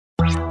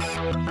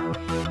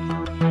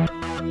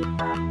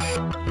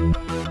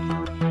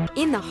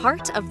In the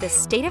heart of the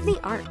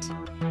state-of-the-art,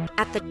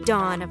 at the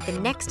dawn of the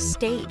next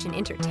stage in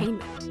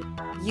entertainment,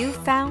 you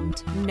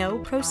found No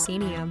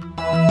Proscenium.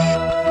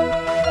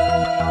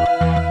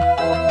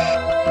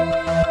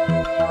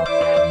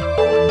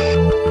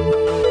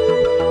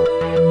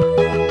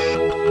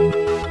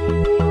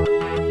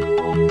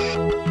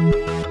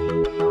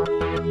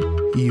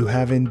 You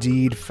have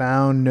indeed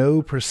found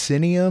No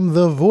Proscenium,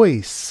 the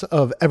voice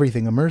of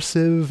everything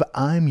immersive.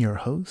 I'm your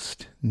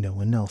host,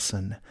 Noah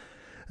Nelson.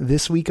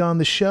 This week on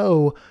the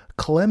show,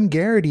 Clem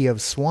Garrity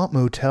of Swamp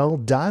Motel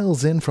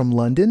dials in from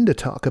London to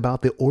talk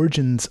about the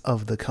origins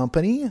of the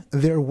company,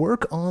 their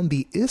work on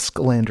the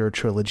Iskander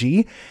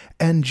trilogy,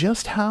 and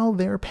just how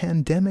their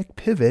pandemic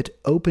pivot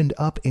opened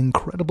up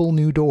incredible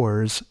new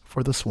doors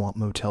for the Swamp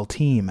Motel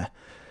team.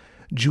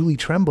 Julie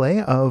Tremblay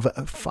of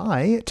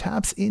PHI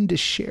taps in to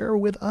share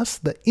with us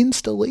the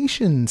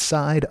installation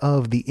side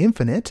of The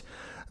Infinite,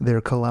 their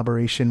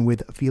collaboration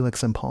with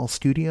Felix and Paul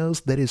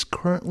Studios that is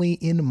currently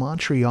in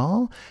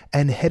Montreal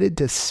and headed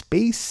to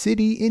Space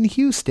City in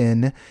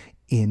Houston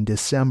in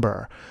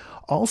December.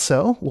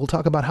 Also, we'll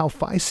talk about how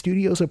PHI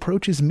Studios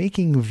approaches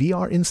making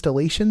VR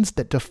installations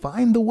that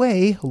define the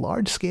way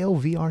large-scale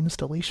VR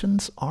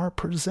installations are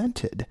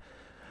presented.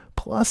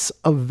 Plus,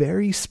 a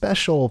very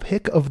special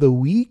pick of the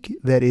week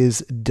that is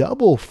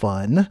double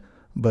fun.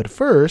 But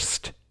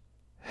first,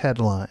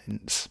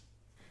 headlines.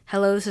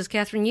 Hello, this is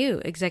Catherine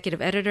Yu,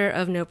 Executive Editor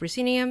of No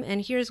Proscenium,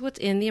 and here's what's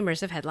in the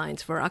immersive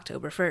headlines for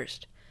October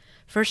 1st.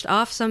 First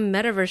off, some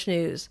metaverse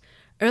news.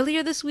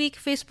 Earlier this week,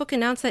 Facebook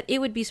announced that it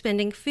would be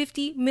spending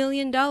 $50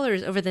 million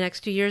over the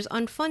next 2 years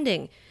on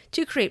funding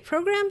to create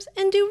programs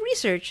and do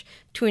research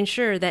to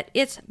ensure that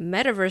its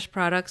metaverse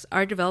products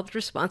are developed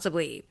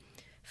responsibly.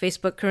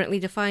 Facebook currently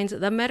defines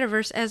the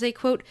metaverse as a,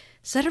 quote,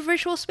 set of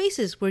virtual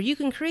spaces where you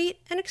can create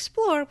and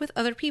explore with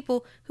other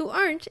people who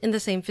aren't in the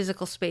same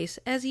physical space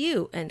as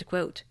you, end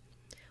quote.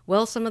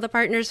 Well, some of the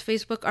partners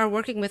Facebook are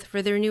working with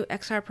for their new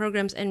XR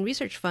programs and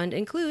research fund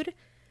include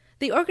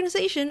the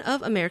Organization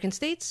of American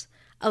States,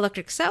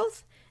 Electric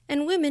South,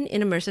 and Women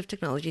in Immersive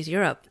Technologies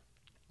Europe.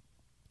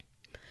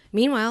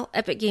 Meanwhile,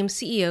 Epic Games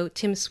CEO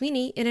Tim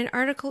Sweeney, in an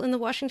article in the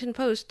Washington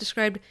Post,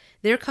 described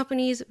their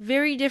company's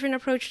very different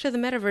approach to the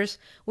metaverse,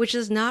 which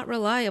does not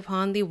rely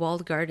upon the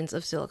walled gardens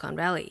of Silicon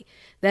Valley.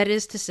 That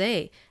is to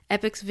say,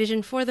 Epic's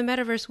vision for the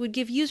metaverse would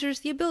give users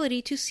the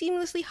ability to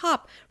seamlessly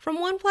hop from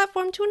one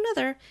platform to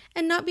another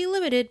and not be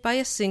limited by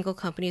a single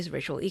company's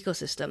virtual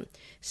ecosystem.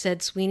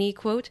 Said Sweeney,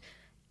 quote,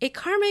 a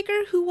car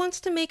maker who wants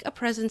to make a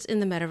presence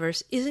in the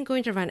metaverse isn't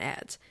going to run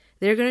ads.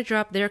 They're going to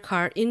drop their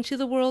car into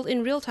the world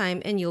in real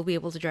time and you'll be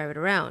able to drive it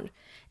around.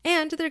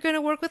 And they're going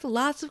to work with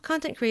lots of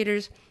content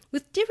creators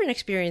with different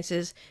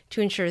experiences to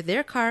ensure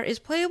their car is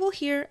playable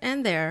here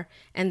and there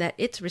and that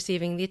it's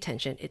receiving the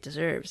attention it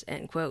deserves,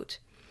 end quote.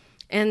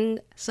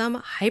 And some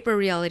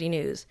hyper-reality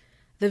news.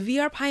 The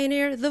VR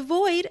pioneer The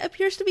Void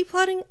appears to be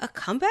plotting a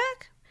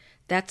comeback?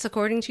 That's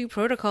according to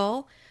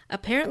Protocol.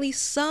 Apparently,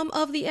 some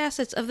of the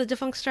assets of the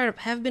defunct startup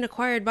have been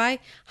acquired by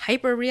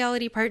Hyper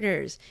Reality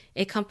Partners,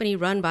 a company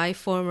run by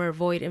former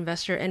Void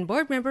investor and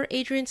board member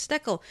Adrian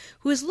Steckel,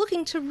 who is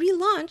looking to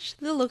relaunch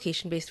the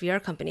location-based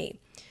VR company.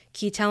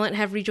 Key talent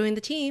have rejoined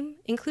the team,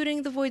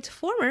 including the Void's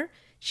former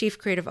Chief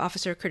Creative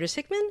Officer Curtis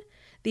Hickman,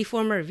 the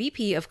former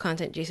VP of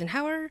Content Jason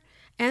Hauer,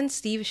 and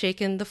Steve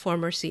Shaken, the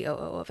former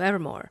COO of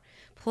Evermore.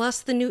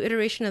 Plus, the new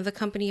iteration of the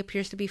company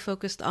appears to be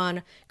focused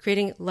on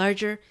creating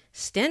larger,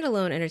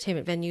 standalone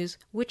entertainment venues,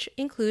 which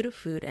include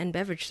food and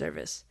beverage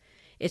service.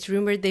 It's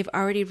rumored they've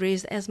already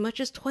raised as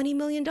much as $20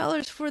 million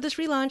for this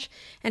relaunch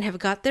and have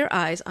got their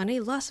eyes on a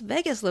Las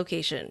Vegas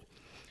location.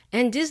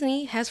 And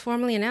Disney has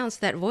formally announced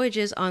that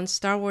voyages on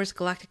Star Wars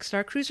Galactic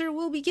Star Cruiser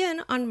will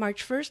begin on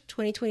March 1st,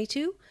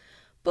 2022.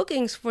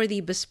 Bookings for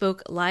the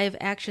bespoke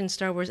live-action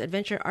Star Wars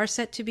adventure are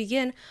set to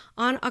begin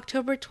on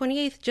October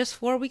 28th, just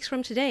 4 weeks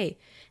from today.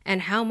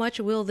 And how much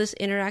will this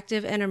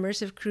interactive and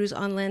immersive cruise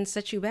on land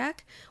set you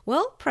back?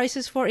 Well,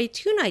 prices for a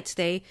 2-night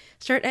stay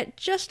start at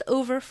just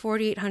over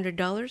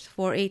 $4,800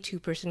 for a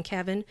 2-person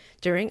cabin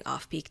during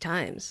off-peak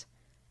times.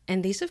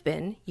 And these have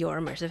been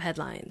your immersive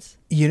headlines.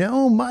 You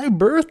know, my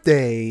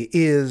birthday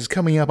is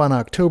coming up on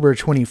October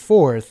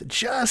 24th,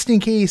 just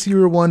in case you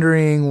were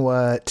wondering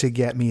what to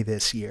get me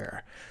this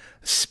year.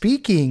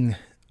 Speaking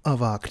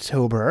of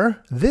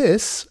October,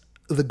 this,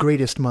 the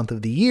greatest month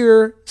of the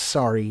year,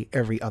 sorry,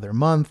 every other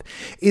month,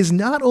 is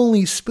not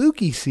only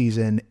spooky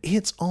season,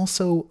 it's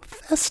also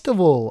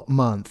festival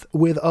month,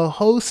 with a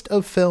host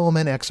of film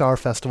and XR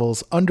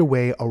festivals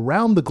underway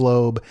around the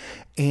globe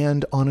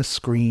and on a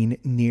screen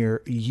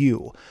near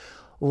you.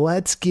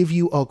 Let's give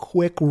you a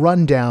quick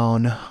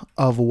rundown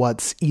of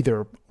what's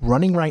either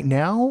running right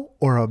now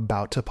or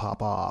about to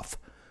pop off.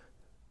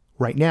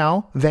 Right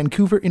now,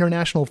 Vancouver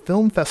International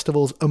Film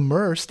Festival's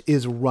Immersed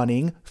is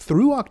running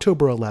through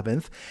October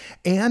 11th,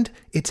 and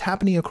it's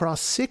happening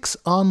across 6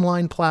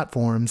 online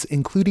platforms,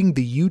 including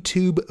the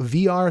YouTube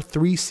VR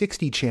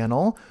 360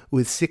 channel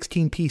with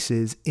 16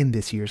 pieces in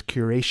this year's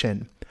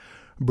curation.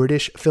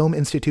 British Film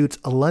Institute's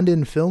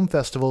London Film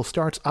Festival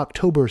starts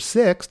October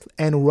 6th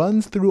and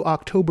runs through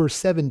October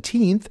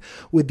 17th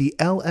with the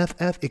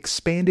LFF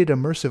Expanded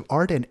Immersive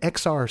Art and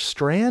XR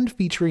Strand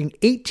featuring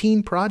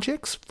 18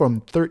 projects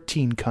from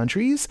 13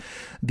 countries.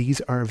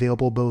 These are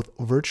available both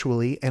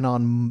virtually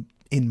and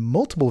in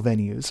multiple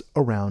venues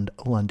around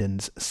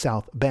London's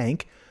South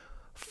Bank.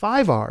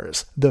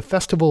 5Rs, the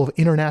Festival of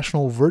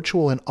International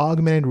Virtual and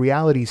Augmented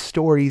Reality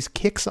Stories,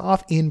 kicks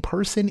off in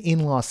person in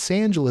Los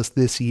Angeles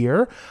this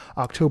year,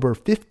 October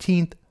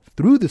 15th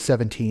through the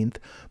 17th,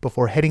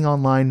 before heading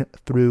online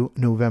through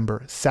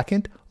November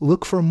 2nd.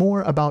 Look for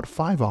more about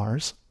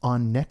 5Rs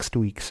on next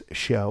week's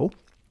show.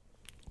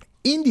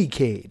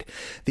 Indiecade,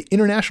 the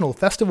International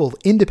Festival of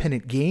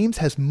Independent Games,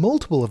 has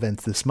multiple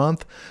events this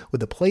month,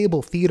 with the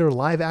Playable Theater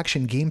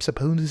Live-Action Game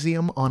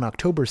Symposium on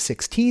October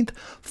 16th,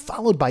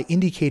 followed by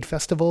Indiecade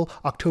Festival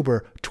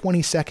October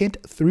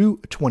 22nd through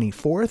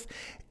 24th.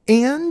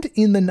 And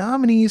in the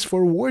nominees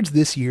for awards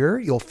this year,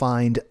 you'll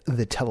find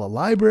The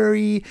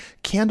Telelibrary,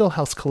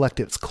 Candlehouse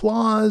Collective's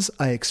Claws,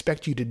 I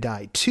Expect You to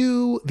Die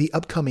 2, the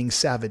upcoming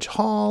Savage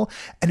Hall,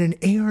 and an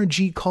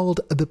ARG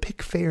called The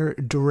Pickfair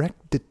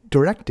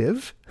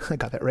Directive. I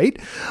got that right.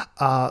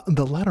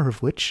 The latter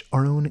of which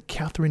our own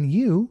Catherine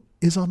Yu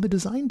is on the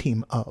design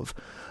team of.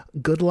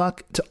 Good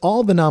luck to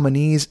all the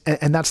nominees,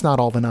 and that's not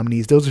all the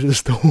nominees. Those are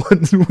just the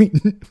ones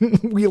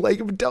we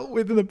have dealt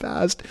with in the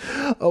past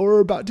or are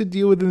about to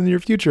deal with in the near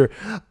future.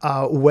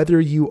 Whether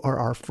you are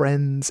our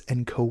friends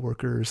and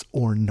coworkers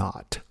or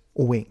not.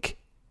 Wink.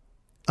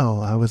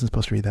 Oh, I wasn't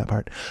supposed to read that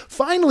part.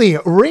 Finally,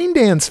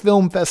 Raindance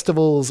Film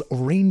Festival's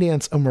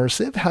Raindance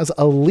Immersive has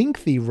a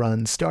lengthy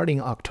run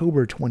starting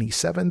October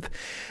 27th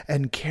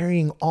and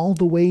carrying all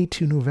the way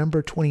to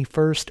November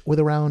 21st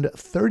with around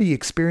 30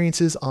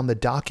 experiences on the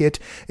docket,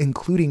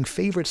 including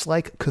favorites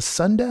like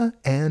Kusunda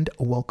and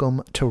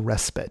Welcome to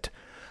Respite.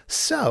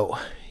 So,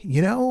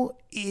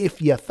 if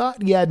you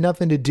thought you had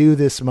nothing to do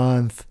this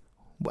month,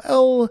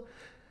 well,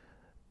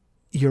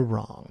 you're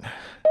wrong.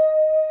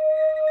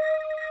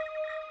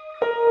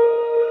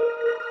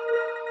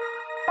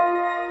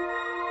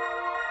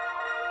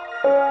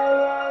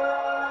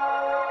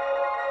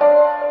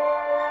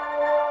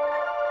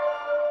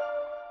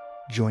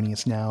 Joining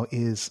us now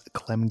is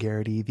Clem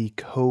Garrity, the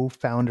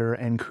co-founder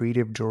and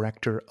creative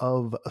director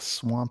of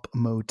Swamp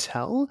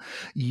Motel.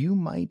 You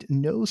might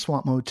know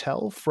Swamp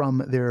Motel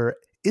from their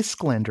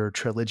Islander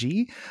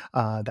trilogy.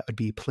 That would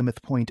be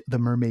Plymouth Point, The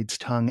Mermaid's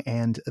Tongue,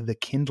 and The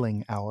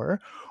Kindling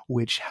Hour,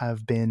 which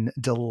have been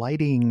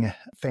delighting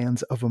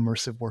fans of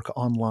immersive work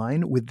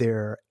online with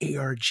their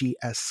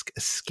ARG-esque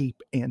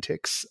escape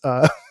antics.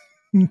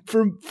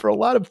 For a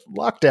lot of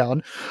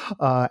lockdown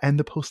and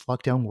the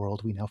post-lockdown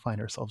world we now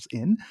find ourselves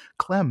in.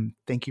 Clem,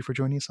 thank you for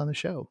joining us on the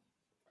show.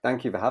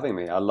 Thank you for having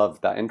me. I love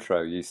that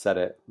intro. You said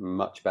it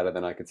much better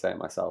than I could say it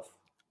myself.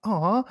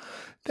 Aw,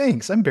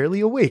 thanks. I'm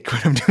barely awake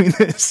when I'm doing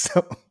this,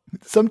 so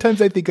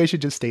sometimes I think I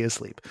should just stay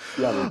asleep.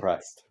 Yeah, I'm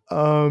impressed.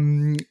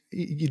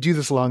 You do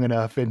this long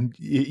enough and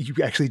you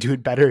actually do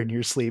it better in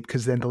your sleep,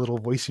 because then the little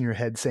voice in your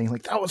head saying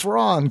like, that was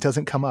wrong,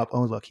 doesn't come up.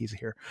 Oh, look, he's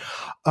here.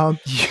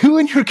 You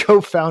and your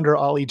co-founder,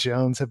 Ollie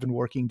Jones, have been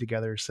working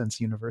together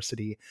since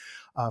university.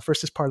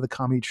 First as part of the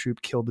comedy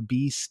troupe Kill the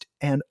Beast,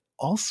 and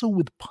also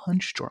with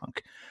Punch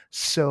Drunk.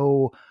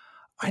 So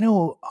I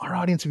know our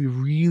audience would be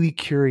really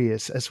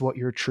curious as what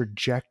your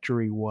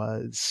trajectory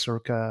was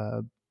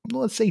circa,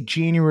 let's say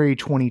January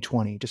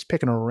 2020, just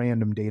picking a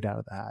random date out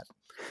of that.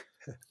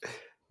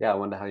 Yeah, I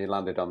wonder how you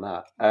landed on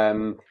that.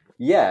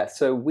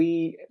 So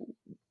we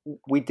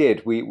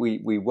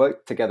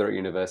worked together at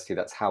university.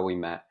 That's how we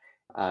met,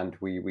 and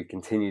we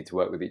continued to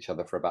work with each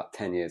other for about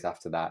 10 years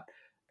after that,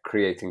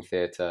 creating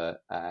theatre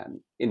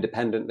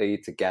independently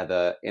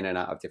together in and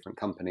out of different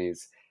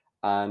companies,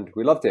 and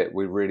we loved it.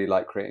 We really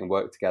liked creating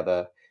work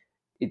together.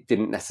 It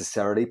didn't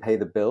necessarily pay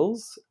the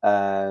bills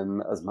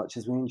as much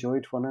as we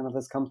enjoyed one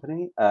another's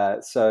company.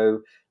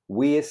 So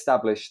we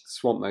established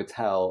Swamp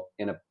Motel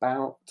in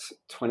about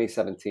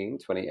 2017,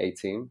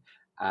 2018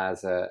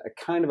 as a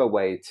kind of a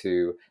way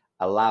to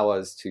allow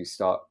us to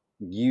start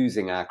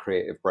using our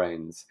creative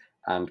brains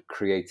and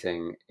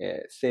creating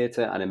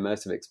theatre and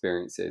immersive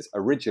experiences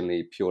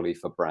originally purely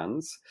for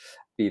brands,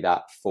 be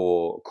that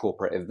for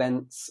corporate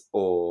events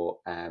or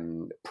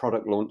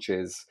product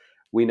launches.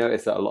 We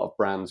noticed that a lot of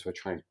brands were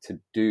trying to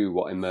do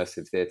what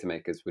immersive theatre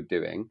makers were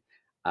doing,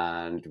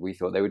 and we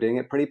thought they were doing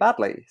it pretty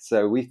badly.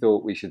 So we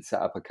thought we should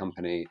set up a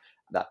company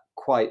that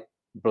quite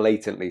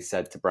blatantly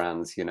said to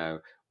brands,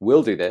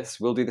 we'll do this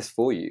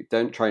for you.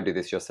 Don't try and do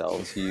this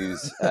yourselves.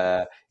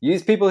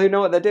 Use people who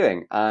know what they're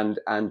doing. And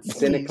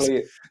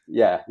cynically,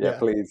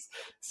 please,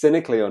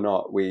 cynically or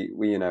not,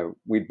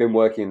 we'd been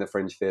working in the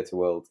fringe theatre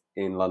world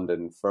in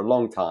London for a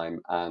long time,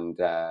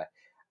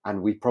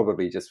 and we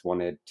probably just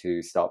wanted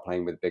to start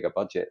playing with bigger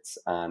budgets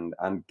and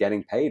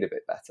getting paid a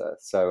bit better.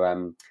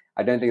 So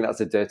I don't think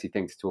that's a dirty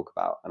thing to talk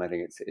about, and I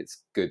think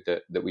it's good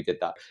that we did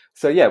that.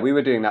 So yeah, we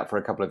were doing that for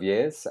a couple of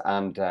years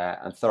and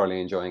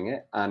thoroughly enjoying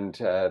it. And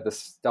the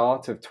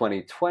start of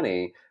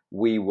 2020,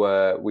 we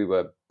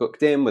were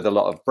booked in with a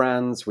lot of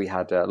brands. We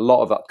had a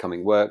lot of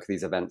upcoming work.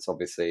 These events,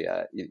 obviously,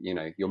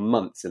 you're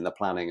months in the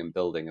planning and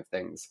building of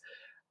things.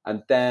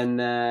 And then,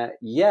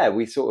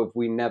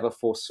 we never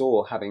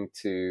foresaw having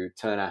to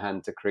turn our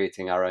hand to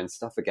creating our own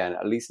stuff again,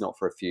 at least not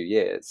for a few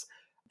years.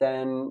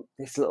 Then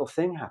this little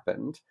thing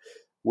happened,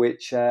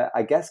 which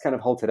I guess kind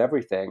of halted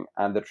everything.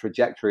 And the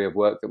trajectory of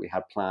work that we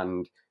had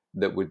planned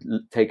that would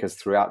take us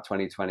throughout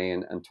 2020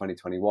 and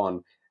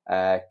 2021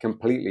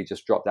 completely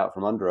just dropped out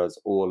from under us.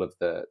 All of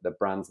the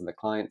brands and the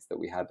clients that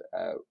we had,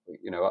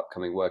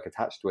 upcoming work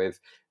attached with,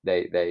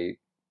 they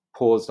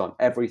paused on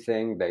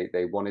everything.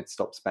 They wanted to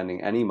stop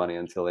spending any money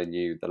until they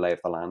knew the lay of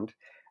the land.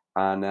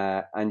 And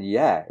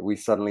we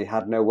suddenly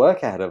had no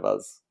work ahead of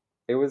us.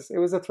 It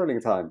was a thrilling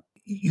time.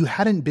 You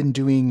hadn't been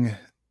doing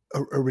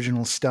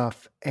original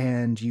stuff,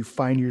 and you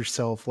find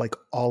yourself, like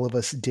all of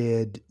us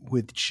did,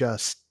 with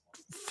just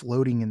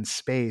floating in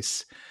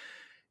space.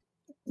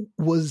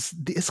 Was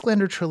the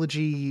Islander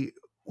trilogy,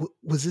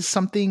 was this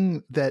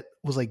something that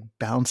was like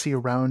bouncy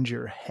around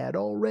your head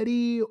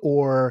already,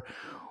 or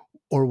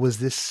was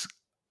this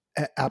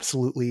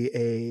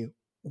absolutely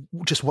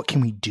just what can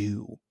we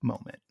do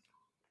moment?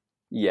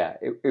 Yeah,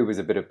 it was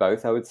a bit of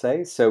both, I would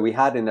say. So we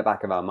had in the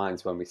back of our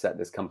minds when we set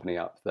this company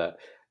up that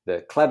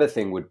the clever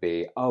thing would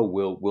be,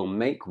 we'll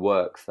make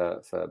work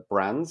for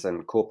brands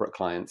and corporate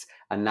clients,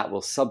 and that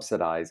will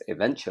subsidize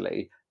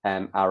eventually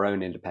our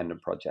own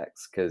independent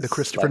projects. Because the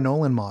Christopher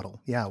Nolan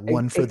model. Yeah.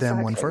 One for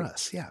them, one for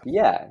us. Yeah.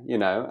 Yeah.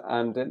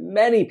 And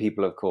many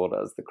people have called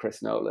us the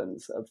Chris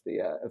Nolans of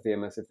the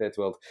immersive theatre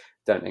world.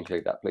 Don't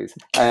include that, please.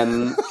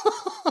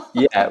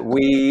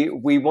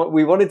 We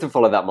wanted to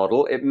follow that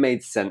model. It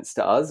made sense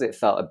to us. It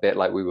felt a bit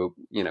like we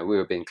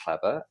were being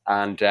clever,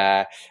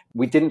 and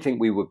we didn't think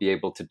we would be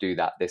able to do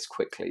that this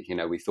quickly.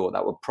 We thought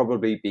that would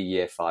probably be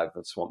year 5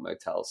 of Swamp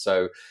Motel.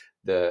 So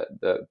the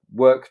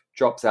work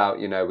drops out,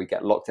 we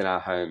get locked in our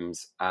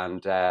homes,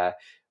 and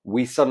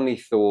we suddenly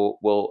thought,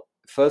 well,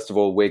 first of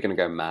all, we're going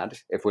to go mad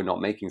if we're not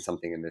making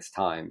something in this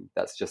time.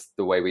 That's just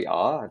the way we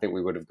are. I think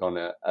we would have gone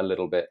a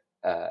little bit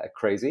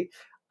crazy.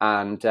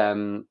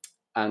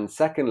 And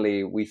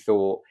secondly, we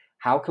thought,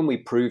 how can we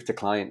prove to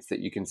clients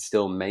that you can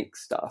still make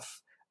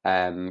stuff?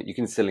 You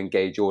can still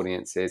engage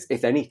audiences.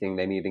 If anything,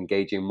 they need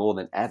engaging more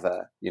than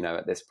ever,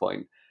 at this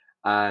point.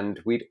 And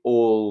we'd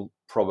all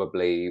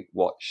probably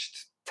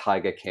watched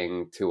Tiger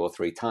King 2 or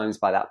 3 times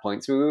by that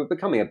point. So we were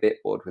becoming a bit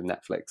bored with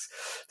Netflix.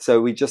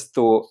 So we just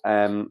thought,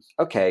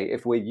 okay,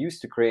 if we're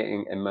used to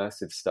creating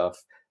immersive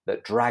stuff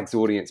that drags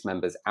audience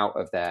members out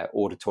of their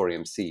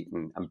auditorium seat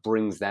and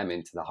brings them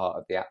into the heart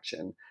of the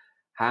action,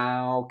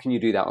 how can you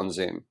do that on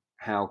Zoom?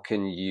 How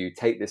can you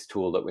take this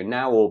tool that we're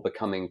now all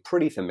becoming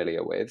pretty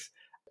familiar with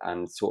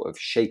and sort of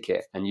shake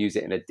it and use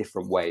it in a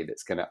different way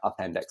that's going to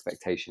upend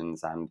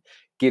expectations and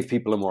give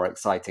people a more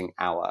exciting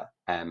hour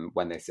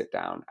when they sit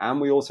down? And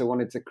we also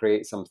wanted to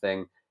create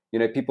something,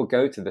 people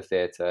go to the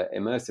theatre,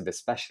 immersive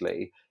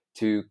especially,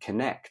 to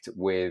connect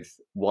with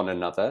one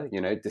another,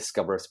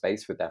 discover a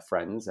space with their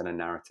friends and a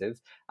narrative,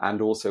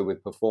 and also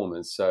with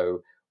performers.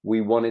 So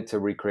we wanted to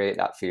recreate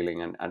that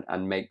feeling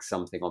and make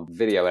something on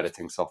video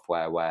editing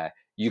software where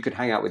you could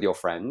hang out with your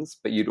friends,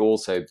 but you'd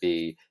also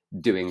be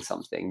doing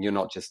something. You're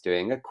not just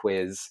doing a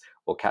quiz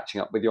or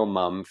catching up with your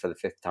mum for the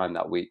 5th time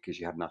that week because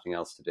you had nothing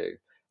else to do.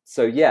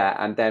 So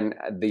and then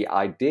the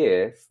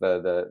idea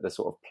for the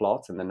sort of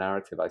plot and the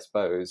narrative, I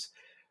suppose,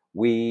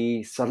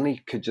 we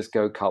suddenly could just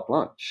go carte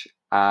blanche.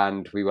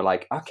 And we were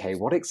like, okay,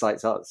 what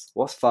excites us?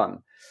 What's fun?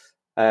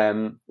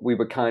 We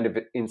were kind of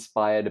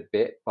inspired a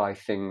bit by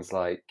things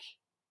like,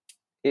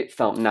 it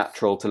felt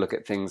natural to look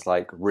at things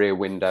like Rear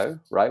Window,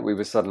 right? We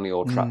were suddenly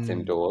all trapped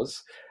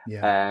indoors.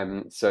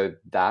 Yeah. So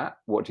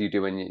what do you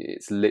do when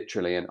it's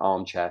literally an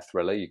armchair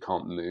thriller? You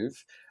can't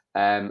move.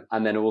 And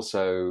then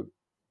also,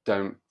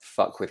 don't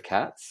fuck with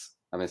cats.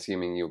 I'm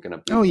assuming you're going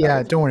to. Oh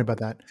yeah, don't worry about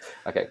that.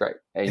 Okay, great.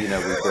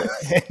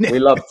 We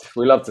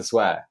love to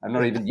swear. I've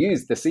not even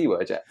used the C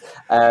word yet.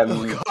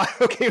 Oh God.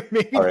 Okay,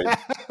 maybe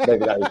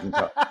that you can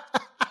cut.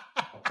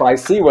 By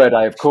C word,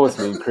 I of course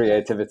mean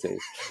creativity.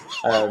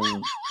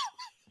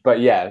 But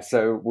yeah,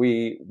 so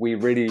we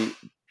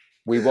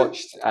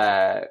watched,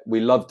 we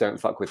loved Don't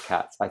Fuck With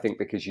Cats, I think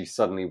because you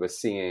suddenly were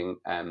seeing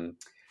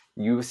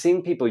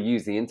people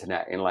use the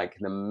internet in like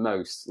the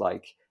most,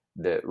 like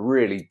the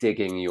really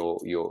digging your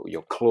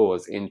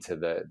claws into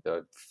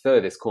the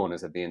furthest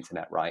corners of the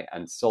internet, right?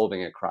 And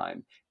solving a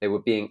crime. They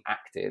were being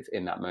active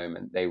in that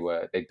moment. They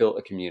built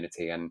a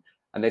community and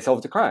they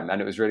solved a crime,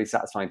 and it was really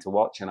satisfying to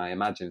watch, and I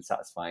imagine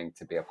satisfying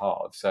to be a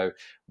part of. So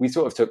we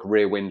sort of took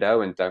Rear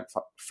Window and Don't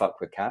Fuck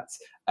With Cats,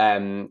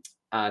 and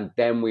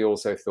then we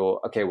also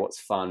thought, okay, what's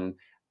fun?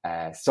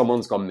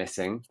 Someone's gone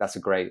missing. That's a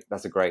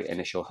great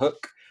initial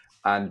hook.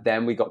 And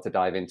then we got to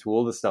dive into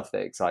all the stuff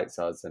that excites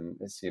us, and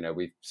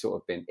we've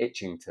sort of been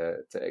itching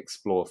to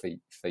explore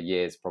for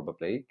years,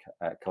 probably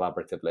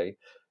collaboratively.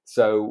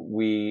 So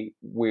we're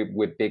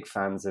big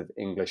fans of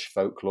English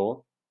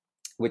folklore,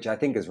 which I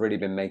think has really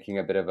been making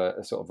a bit of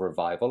a sort of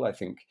revival. I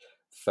think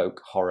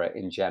folk horror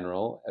in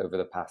general over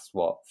the past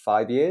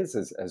 5 years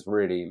has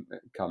really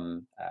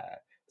come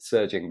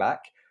surging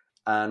back.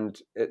 And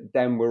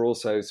then we're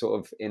also sort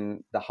of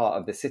in the heart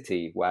of the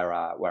city where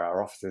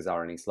our offices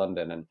are in East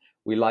London, and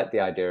we like the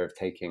idea of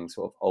taking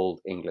sort of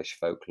old English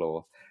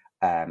folklore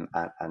and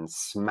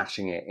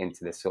smashing it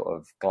into this sort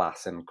of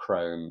glass and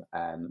chrome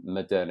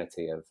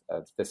modernity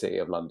of the city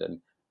of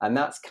London. And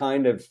that's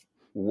kind of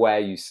where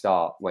you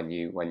start when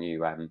you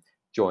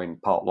join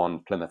Part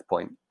 1 Plymouth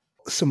Point.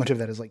 So much of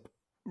that is like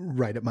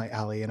right up my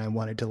alley, and I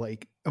wanted to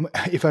like,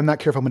 if I'm not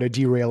careful, I'm going to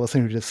derail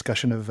listening to a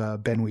discussion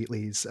of Ben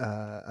Wheatley's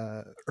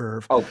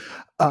Irv. Oh,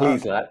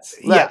 please, let's.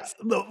 Yeah,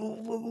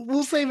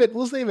 we'll save it.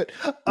 We'll save it.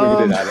 We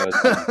can do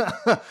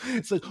that.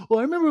 It's like, well,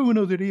 I remember when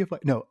I was at EFI.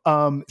 No,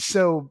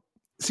 so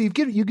you've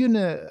given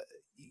a.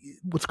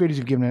 What's great is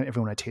you've given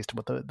everyone a taste of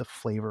what the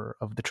flavor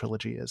of the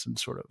trilogy is and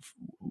sort of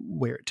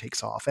where it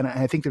takes off. And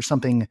I think there's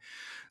something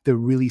that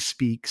really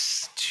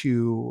speaks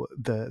to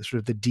the sort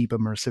of the deep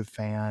immersive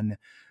fan.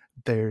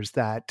 There's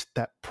that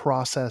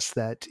process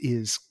that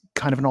is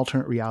kind of an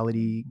alternate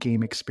reality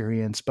game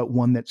experience, but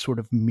one that sort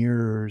of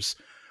mirrors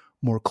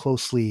more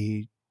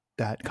closely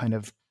that kind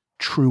of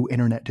true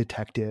internet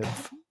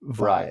detective vibe.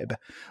 Right.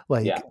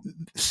 Like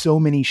so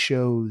many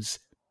shows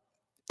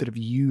that have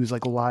used,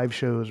 like live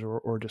shows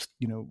or just,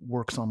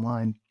 works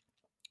online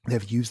that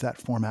have used that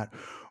format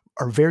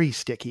are very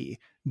sticky.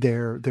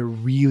 They're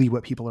really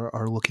what people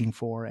are looking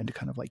for and to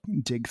kind of like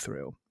dig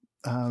through.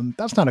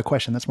 That's not a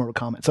question. That's more of a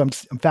comment. So I'm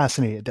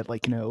fascinated that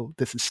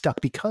this is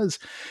stuck because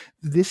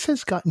this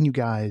has gotten you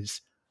guys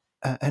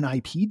an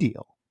IP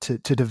deal to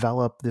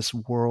develop this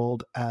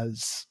world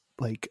as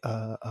like,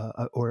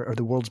 or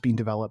the world's being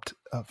developed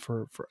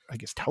for I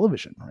guess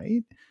television,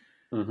 right?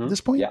 Mm-hmm. At this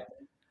point. Yeah.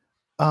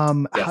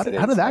 Yes, how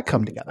did that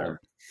come together?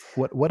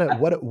 What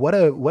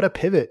a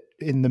pivot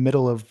in the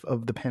middle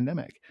of the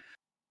pandemic.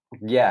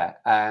 Yeah,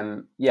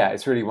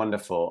 it's really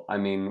wonderful. I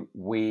mean,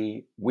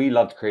 we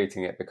loved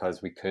creating it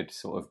because we could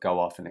sort of go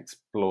off and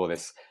explore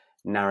this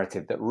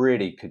narrative that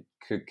really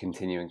could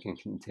continue and can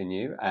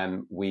continue.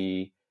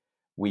 We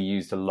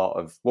used a lot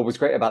of what was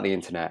great about the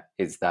internet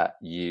is that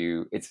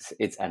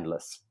it's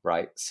endless,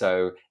 right?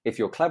 So if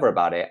you're clever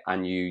about it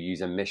and you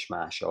use a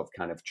mishmash of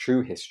kind of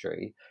true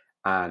history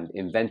and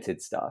invented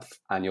stuff,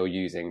 and you're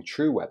using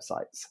true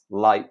websites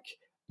like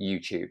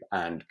YouTube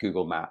and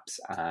Google Maps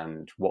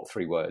and What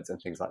Three Words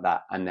and things like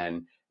that, and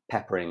then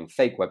peppering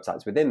fake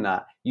websites within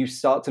that, you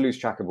start to lose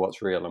track of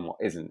what's real and what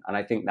isn't. And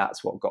I think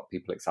that's what got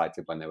people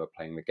excited when they were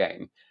playing the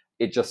game.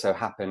 It just so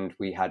happened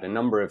we had a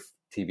number of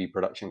TV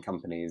production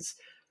companies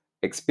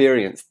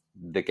experience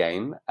the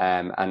game,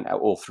 and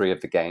all three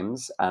of the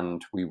games,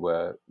 and we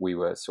were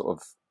sort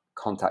of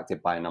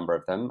contacted by a number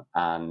of them,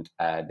 and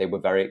they were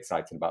very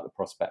excited about the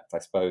prospect, I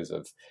suppose,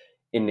 of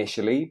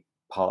initially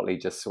partly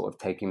just sort of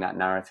taking that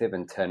narrative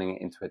and turning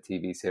it into a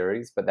TV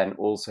series, but then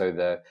also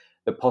the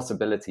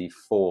possibility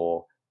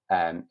for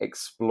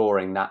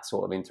exploring that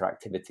sort of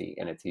interactivity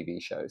in a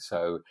TV show.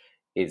 So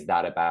is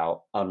that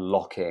about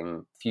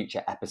unlocking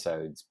future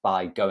episodes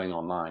by going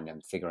online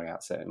and figuring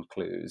out certain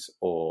clues,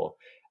 or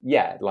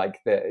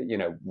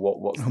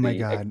what's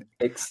the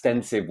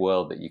extensive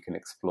world that you can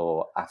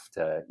explore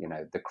after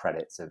the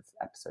credits of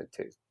episode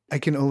 2? I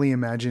can only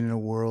imagine in a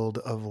world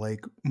of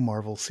like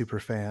Marvel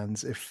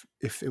superfans,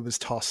 if it was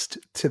tossed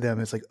to them,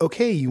 it's like,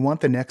 okay, you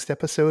want the next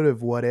episode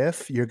of What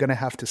If? You're going to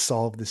have to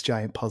solve this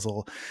giant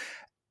puzzle.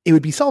 It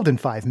would be solved in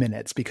 5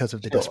 minutes because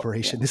of the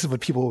desperation. Yeah. This is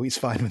what people always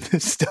find with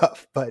this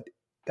stuff, but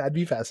that'd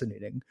be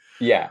fascinating.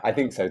 Yeah, I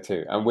think so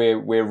too. And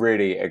we're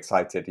really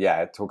excited.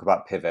 Yeah, talk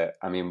about pivot.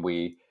 I mean,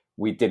 we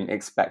didn't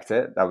expect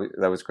it.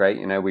 That was great.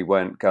 We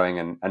weren't going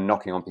and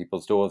knocking on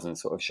people's doors and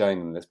sort of showing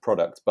them this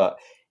product, but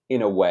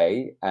in a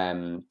way,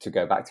 to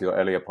go back to your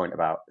earlier point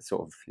about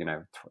sort of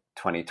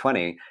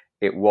 2020,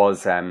 it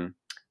was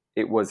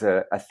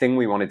a thing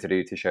we wanted to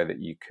do to show that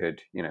you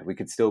could we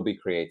could still be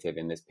creative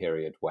in this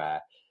period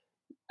where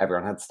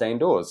everyone had to stay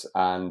indoors,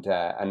 and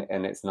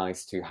it's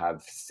nice to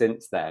have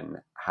since then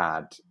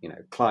had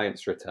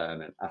clients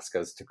return and ask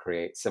us to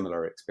create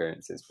similar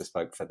experiences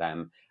bespoke for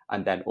them,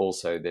 and then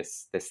also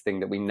this thing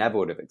that we never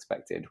would have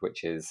expected,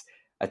 which is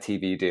a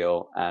TV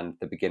deal and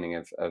the beginning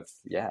of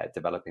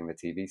developing the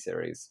TV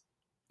series.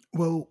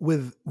 Well,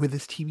 with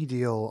this TV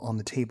deal on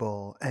the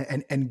table,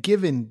 and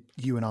given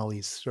you and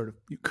Ollie's sort of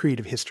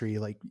creative history,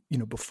 like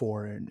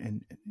before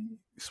and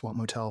Swamp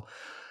Motel,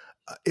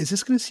 is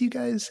this going to see you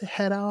guys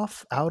head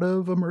off out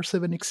of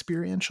immersive and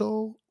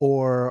experiential,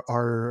 or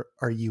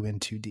are you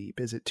in too deep?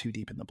 Is it too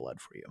deep in the blood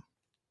for you?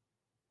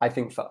 I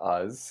think for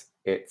us,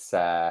 it's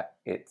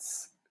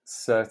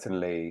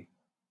certainly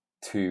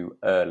too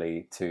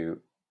early to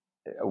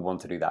want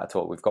to do that at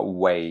all. We've got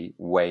way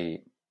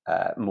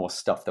more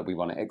stuff that we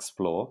want to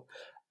explore.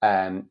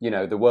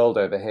 The world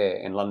over here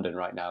in London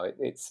right now,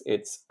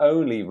 it's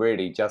only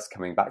really just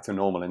coming back to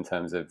normal in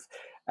terms of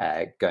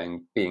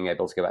being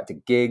able to go back to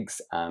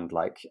gigs and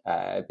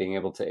being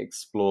able to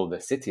explore the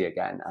city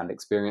again and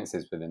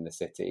experiences within the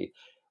city.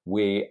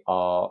 We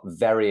are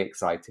very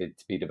excited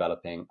to be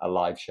developing a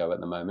live show at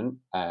the moment.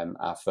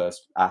 Our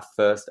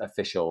first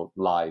official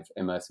live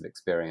immersive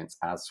experience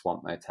as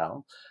Swamp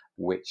Motel,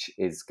 which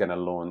is going to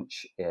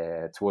launch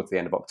towards the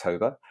end of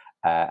October,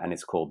 and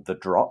it's called The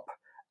Drop.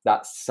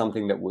 That's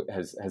something that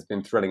has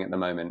been thrilling at the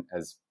moment,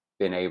 has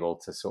been able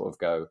to sort of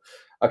go,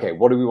 okay,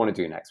 what do we want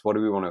to do next? What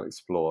do we want to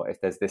explore?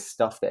 If there's this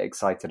stuff that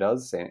excited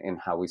us in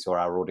how we saw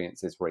our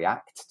audiences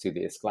react to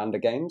the Islander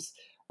games,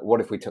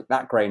 what if we took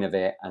that grain of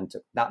it and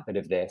took that bit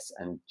of this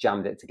and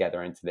jammed it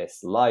together into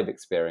this live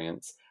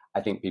experience?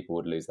 I think people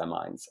would lose their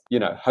minds.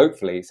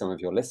 Hopefully some of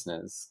your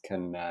listeners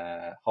can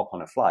hop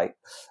on a flight.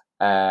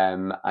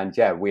 And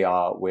yeah,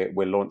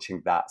 we're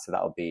launching that. So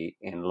that'll be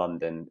in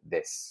London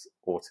this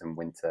autumn,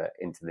 winter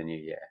into the new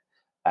year.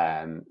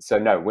 So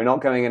no, we're not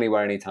going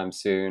anywhere anytime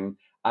soon.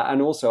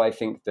 And also I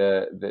think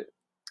that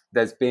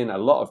there's been a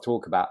lot of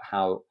talk about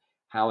how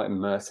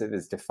immersive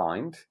is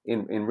defined.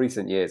 In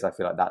recent years, I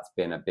feel like that's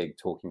been a big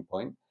talking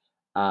point,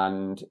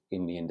 and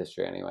in the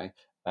industry anyway,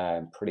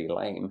 pretty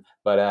lame.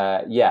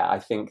 But yeah, I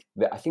think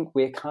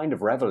we're kind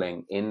of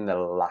reveling in the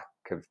lack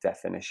of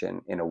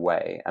definition in a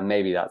way, and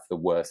maybe that's the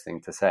worst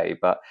thing to say,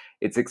 but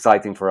it's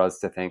exciting for us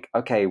to think,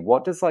 okay,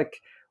 what does an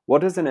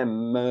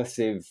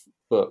immersive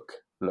book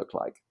look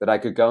like that I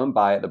could go and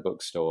buy at the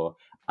bookstore?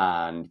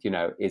 And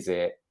is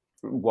it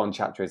one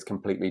chapter is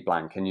completely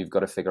blank and you've got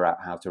to figure out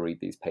how to read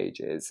these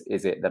pages?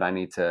 Is it that I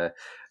need to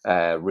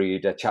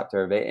read a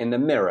chapter of it in the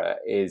mirror?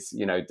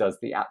 Does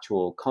the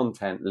actual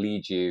content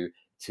lead you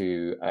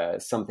to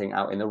something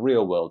out in the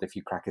real world if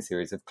you crack a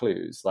series of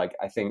clues? Like,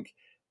 I think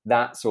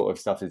that sort of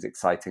stuff is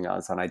exciting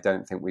us, and I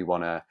don't think we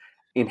want to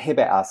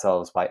inhibit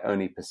ourselves by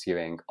only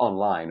pursuing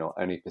online or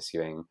only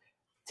pursuing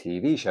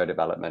TV show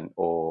development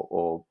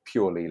or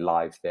purely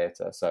live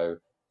theatre. So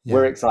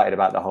we're excited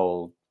about the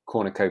whole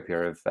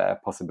cornucopia of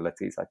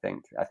possibilities. I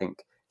think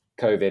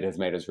COVID has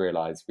made us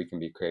realize we can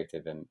be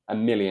creative in a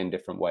million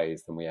different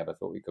ways than we ever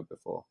thought we could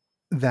before.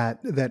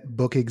 That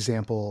book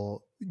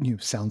example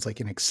sounds like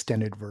an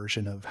extended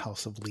version of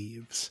House of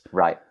Leaves.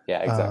 Right. Yeah,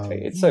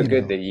 exactly. It's so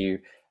good that you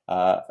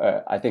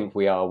I think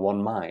we are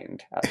one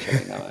mind,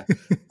 actually, Noah.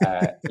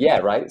 Yeah,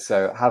 right.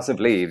 So House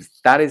of Leaves,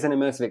 that is an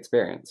immersive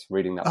experience,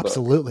 reading that book.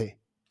 Absolutely.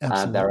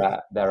 And there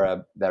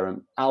are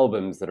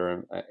albums that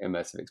are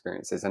immersive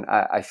experiences, and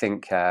I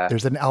think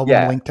there's an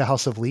album linked to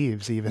House of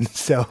Leaves, even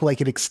so, like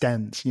it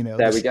extends.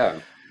 There we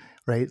go.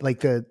 Right,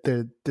 like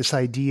this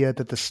idea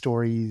that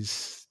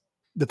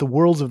the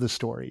worlds of the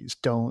stories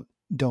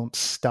don't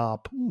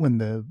stop when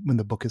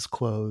the book is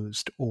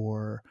closed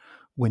or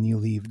when you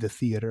leave the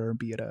theater,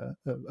 be it a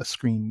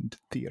screened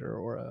theater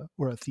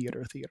or a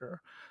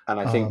theater. And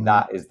I think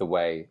that is the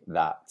way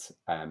that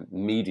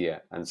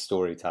media and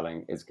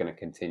storytelling is going to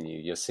continue.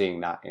 You're seeing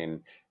that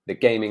in the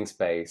gaming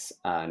space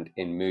and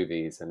in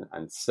movies,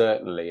 and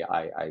certainly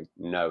I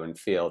know and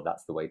feel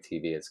that's the way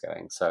TV is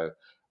going. So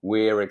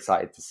we're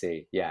excited to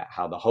see,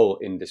 how the whole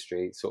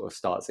industry sort of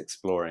starts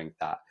exploring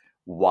that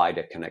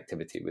wider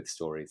connectivity with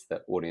stories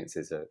that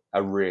audiences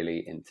are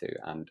really into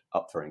and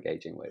up for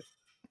engaging with.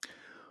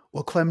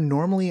 Well, Clem,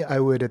 normally I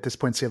would at this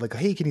point say like,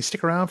 hey, can you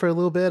stick around for a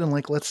little bit and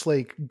let's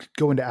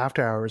go into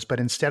after hours? But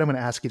instead I'm going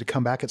to ask you to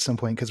come back at some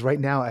point, because right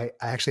now I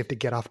actually have to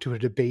get off to a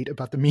debate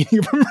about the meaning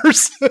of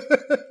immersive.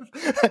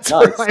 That's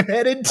nice. Where I'm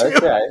headed to.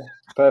 Okay,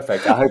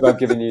 perfect. I hope I've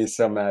given you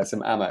some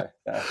ammo.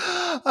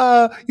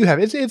 You have.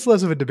 It's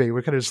less of a debate.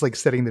 We're kind of just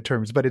setting the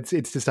terms, but it's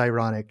just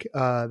ironic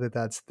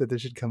that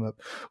this should come up.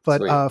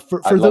 But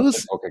for I'd love those,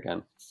 to talk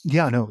again.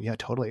 Yeah,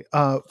 totally.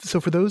 So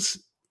for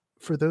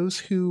those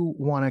who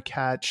want to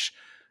catch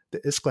the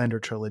Islander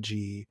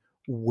trilogy,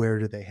 where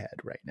do they head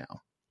right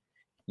now?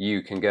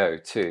 You can go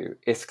to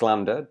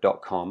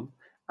islander.com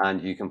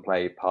and you can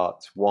play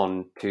parts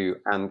 1, 2,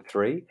 and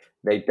 3.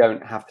 They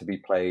don't have to be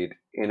played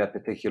in a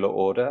particular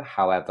order.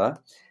 However,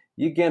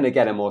 you're going to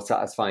get a more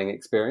satisfying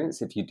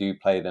experience if you do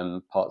play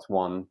them parts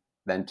 1,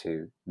 then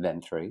 2,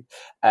 then 3.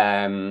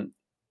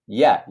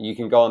 You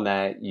can go on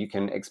there. You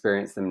can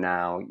experience them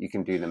now. You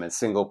can do them as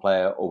single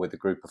player or with a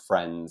group of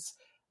friends.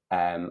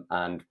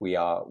 And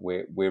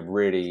we're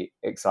really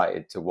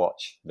excited to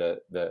watch the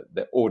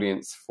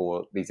audience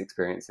for these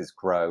experiences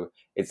grow.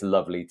 It's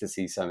lovely to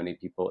see so many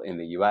people in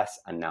the US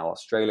and now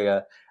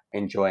Australia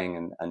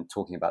enjoying and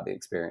talking about the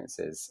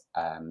experiences.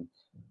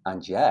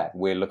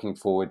 We're looking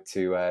forward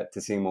to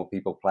seeing more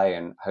people play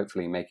and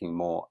hopefully making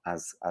more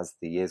as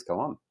the years go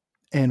on.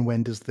 And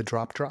when does the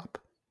drop?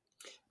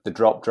 The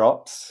drop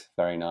drops.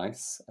 Very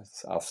nice.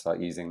 I'll start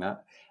using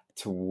that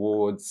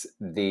towards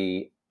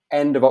the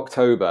end of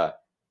October.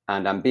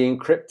 And I'm being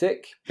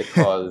cryptic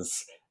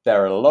because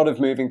there are a lot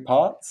of moving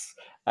parts.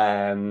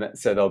 So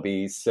there'll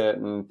be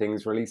certain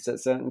things released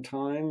at certain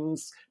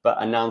times, but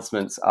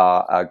announcements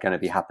are going to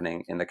be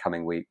happening in the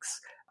coming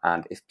weeks.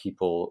 And if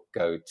people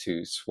go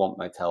to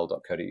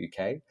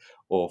swampmotel.co.uk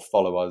or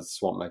follow us,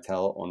 Swamp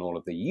Motel, on all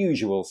of the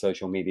usual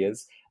social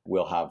medias,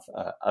 we'll have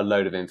a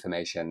load of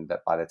information that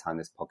by the time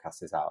this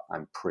podcast is out,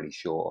 I'm pretty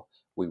sure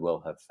we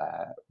will have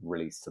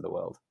released to the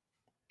world.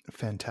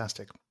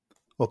 Fantastic.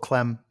 Well,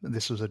 Clem,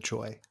 this was a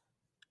joy.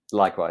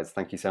 Likewise.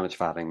 Thank you so much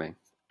for having me.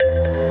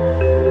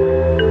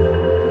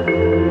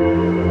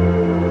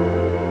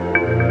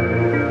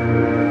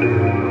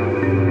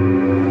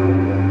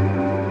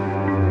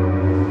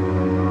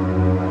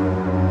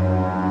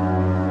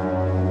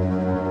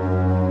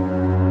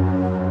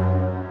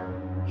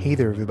 Hey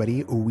there,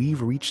 everybody.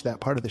 We've reached that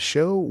part of the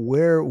show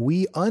where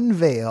we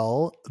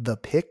unveil the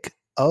pick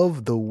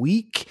of the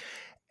week.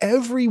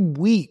 Every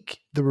week,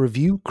 the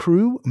review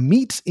crew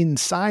meets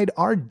inside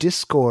our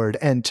Discord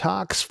and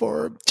talks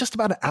for just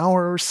about an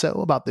hour or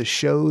so about the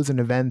shows and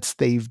events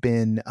they've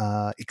been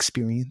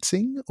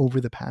experiencing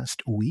over the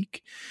past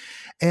week.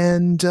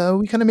 And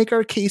we kind of make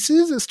our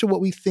cases as to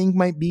what we think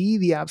might be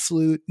the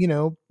absolute,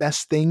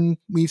 best thing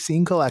we've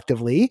seen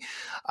collectively.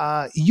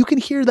 You can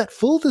hear that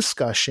full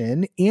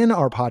discussion in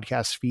our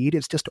podcast feed.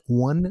 It's just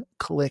one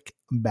click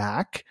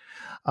back.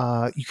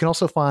 You can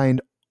also find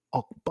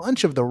a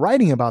bunch of the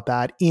writing about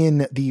that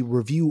in the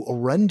review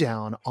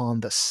rundown on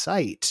the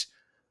site.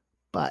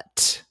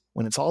 But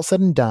when it's all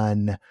said and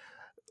done,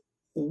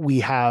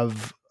 we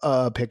have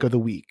a pick of the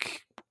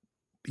week.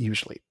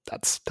 Usually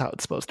that's how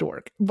it's supposed to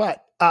work.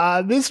 But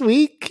this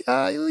week,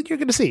 you're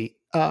going to see.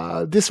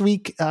 This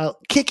week,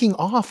 kicking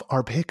off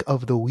our pick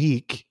of the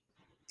week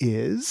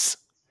is...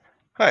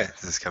 Hi,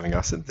 this is Kevin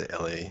Gossett, the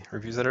LA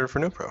Reviews Editor for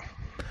NoPro.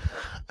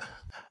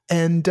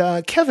 And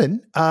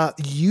Kevin,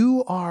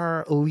 you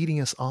are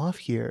leading us off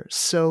here.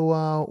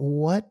 So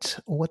what's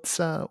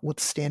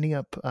standing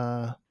up?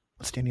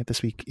 What's standing up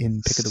this week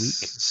in pick of the week?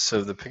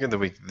 So the pick of the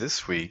week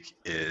this week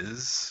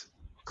is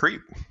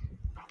Creep.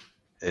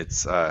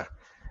 It's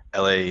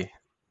LA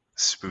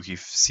spooky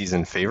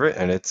season favorite,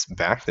 and it's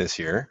back this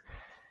year,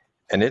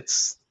 and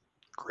it's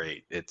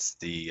great. It's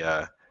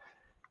the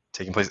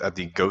taking place at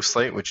the Ghost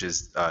Light, which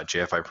is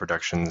JFI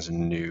Productions'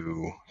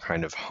 new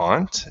kind of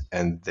haunt,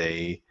 and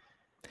they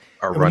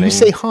are running. When you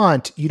say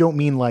haunt, you don't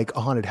mean like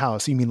a haunted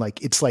house. You mean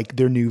like it's like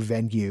their new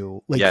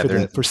venue, for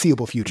the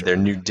foreseeable future. Their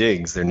new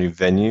digs, their new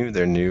venue,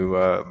 their new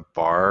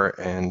bar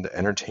and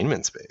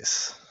entertainment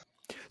space.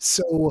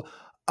 So,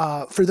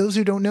 for those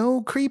who don't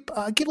know, Creep,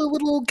 give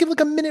like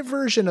a minute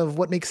version of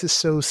what makes this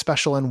so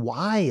special and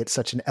why it's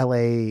such an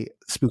LA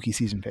spooky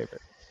season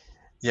favorite.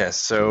 Yeah,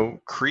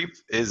 so Creep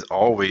is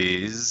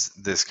always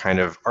this kind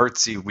of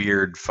artsy,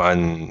 weird,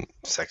 fun,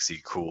 sexy,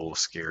 cool,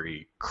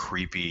 scary,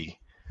 creepy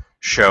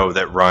show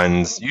that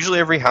runs usually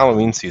every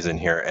Halloween season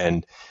here.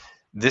 And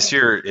this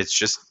year it's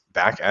just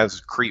back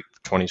as Creep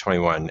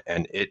 2021.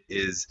 And it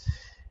is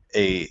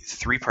a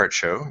 3-part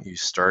show. You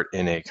start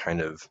in a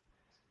kind of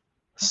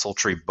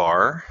sultry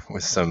bar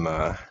with some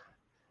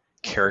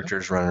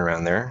characters running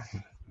around there.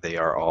 They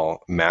are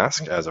all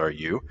masked, as are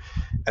you,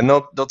 and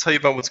they'll tell you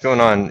about what's going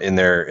on in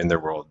their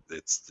world.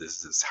 It's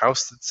this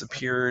house that's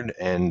appeared,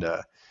 and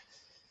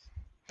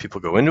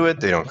people go into it.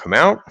 They don't come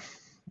out.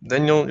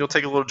 Then you'll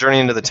take a little journey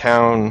into the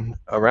town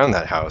around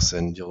that house,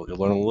 and you'll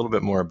learn a little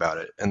bit more about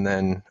it. And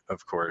then,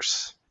 of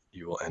course,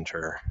 you will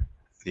enter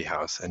the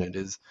house, and it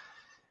is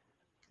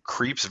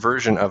Creep's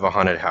version of a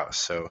haunted house.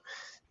 So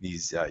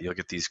these you'll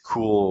get these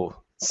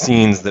cool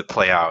scenes that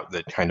play out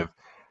that kind of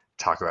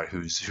talk about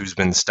who's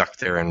been stuck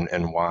there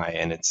and why,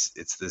 and it's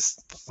this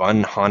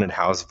fun haunted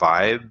house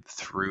vibe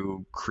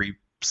through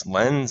Creep's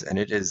lens, and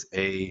it is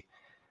a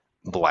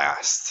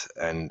blast.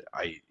 And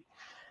I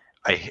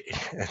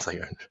it's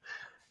like I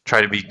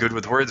try to be good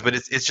with words, but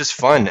it's just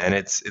fun, and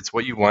it's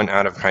what you want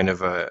out of kind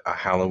of a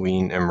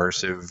Halloween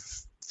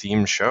immersive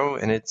themed show,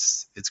 and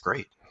it's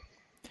great.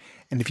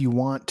 And if you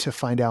want to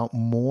find out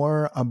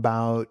more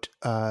about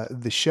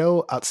the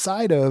show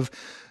outside of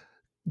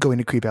going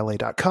to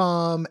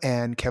creepla.com,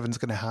 and Kevin's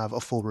going to have a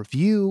full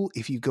review.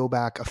 If you go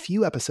back a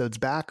few episodes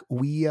back,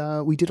 we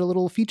did a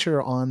little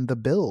feature on the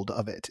build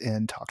of it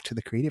and talked to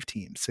the creative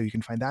team. So you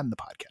can find that in the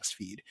podcast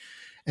feed.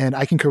 And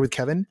I concur with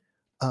Kevin,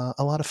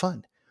 a lot of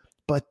fun.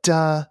 But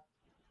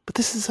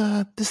this is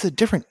a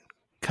different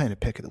kind of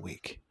pick of the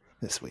week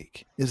this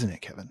week, isn't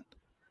it, Kevin?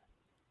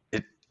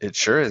 It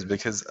sure is,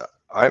 because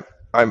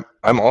I'm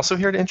also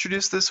here to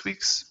introduce this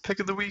week's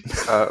pick of the week.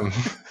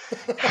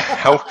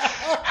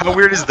 How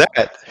weird is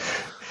that?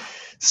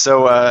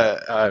 So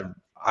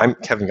I'm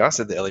Kevin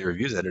Gossett, the LA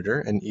Reviews Editor,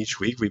 and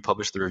each week we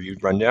publish the review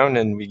rundown,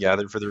 and we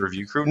gathered for the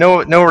review crew.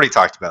 No already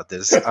talked about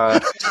this,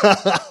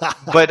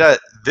 but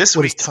this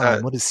what week, is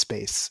time? What is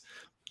space?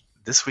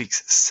 This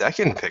week's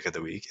second pick of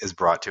the week is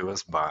brought to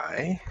us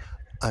by.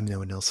 I'm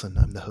Noah Nilsson.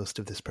 I'm the host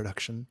of this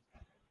production,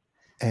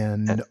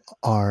 and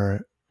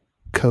our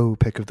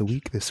co-pick of the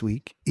week this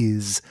week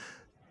is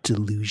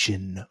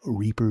Delusion,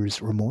 Reaper's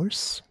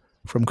Remorse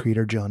from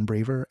creator John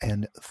Braver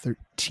and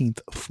 13th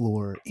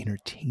Floor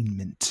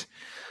Entertainment.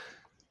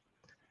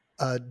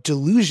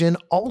 Delusion,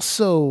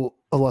 also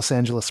a Los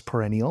Angeles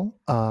perennial,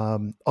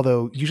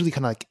 although usually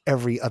kind of like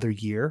every other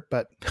year,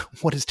 but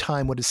what is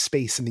time, what is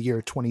space in the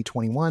year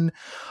 2021?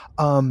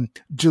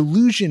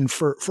 Delusion,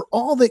 for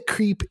all that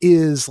Creep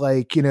is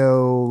like,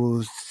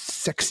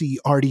 sexy,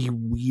 arty,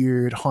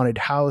 weird, haunted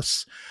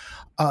house,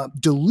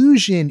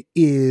 Delusion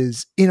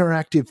is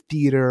interactive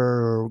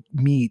theater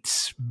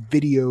meets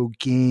video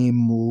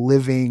game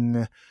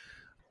living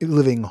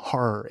living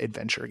horror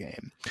adventure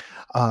game.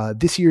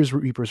 This year's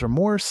Reaper's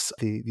Remorse,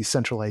 the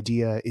central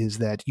idea is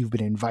that you've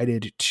been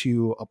invited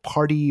to a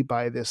party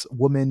by this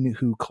woman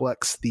who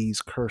collects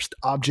these cursed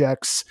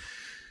objects.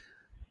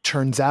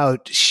 Turns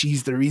out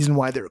she's the reason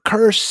why they're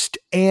cursed,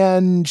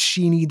 and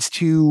she needs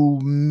to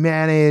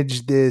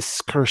manage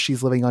this curse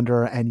she's living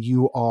under, and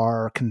you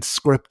are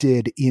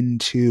conscripted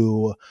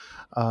into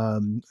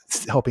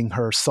helping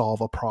her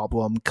solve a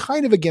problem,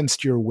 kind of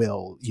against your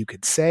will, you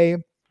could say.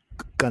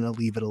 Gonna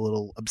leave it a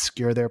little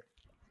obscure there.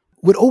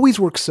 What always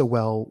works so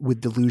well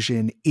with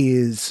Delusion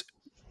is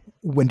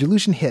when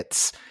Delusion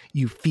hits,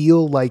 you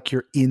feel like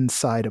you're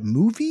inside a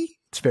movie.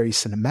 It's very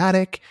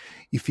cinematic.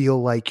 You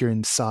feel like you're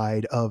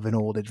inside of an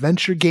old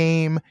adventure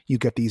game. You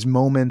get these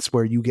moments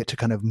where you get to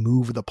kind of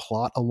move the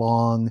plot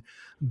along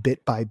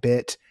bit by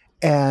bit.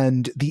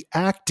 And the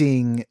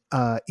acting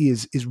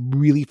is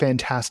really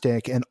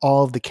fantastic. And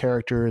all of the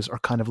characters are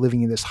kind of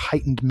living in this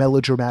heightened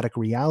melodramatic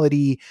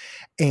reality.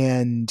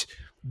 And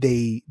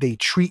they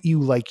treat you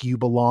like you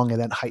belong in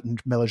that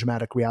heightened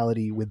melodramatic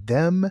reality with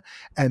them.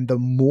 And the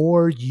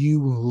more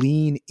you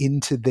lean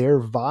into their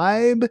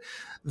vibe,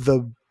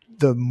 the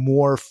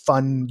more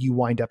fun you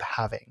wind up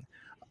having.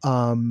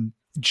 I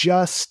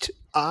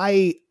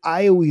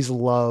always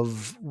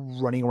love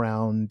running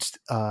around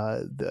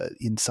the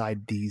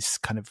inside these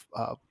kind of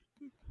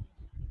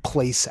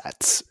play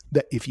sets,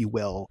 that, if you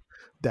will,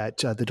 that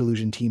the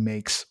Delusion team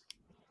makes.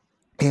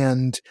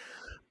 And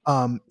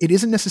it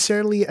isn't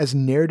necessarily as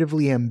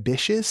narratively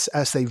ambitious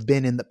as they've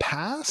been in the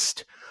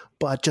past,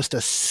 but just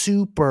a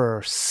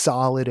super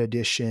solid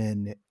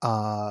addition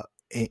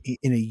in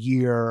a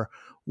year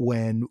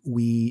when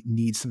we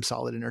need some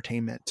solid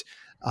entertainment,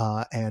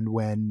 and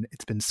when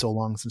it's been so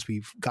long since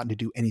we've gotten to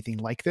do anything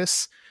like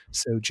this.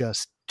 So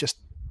just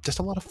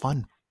a lot of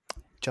fun.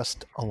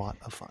 Just a lot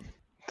of fun.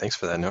 Thanks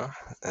for that, Noah.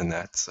 And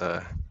that's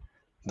the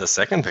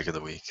second pick of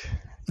the week.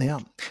 Yeah.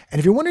 And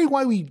if you're wondering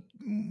why we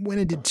went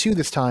and did two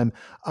this time,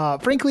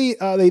 frankly,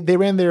 they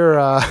ran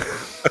their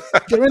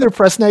they ran their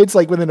press nights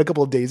like within a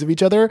couple of days of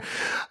each other.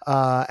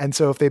 And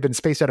so if they'd been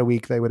spaced out a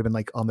week, they would have been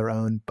like on their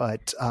own.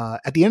 But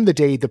at the end of the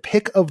day, the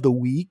pick of the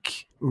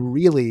week,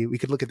 really, we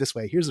could look at it this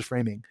way. Here's the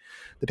framing.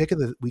 The pick of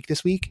the week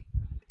this week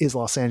is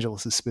Los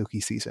Angeles'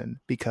 spooky season,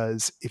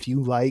 because if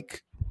you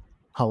like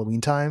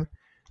Halloween time,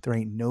 there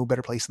ain't no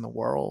better place in the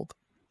world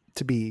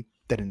to be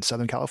than in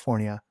Southern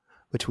California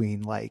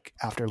between like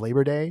after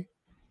Labor Day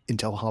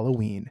until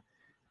Halloween.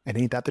 And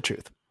ain't that the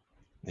truth?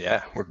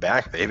 Yeah, we're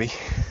back, baby.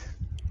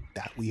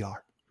 That we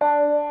are.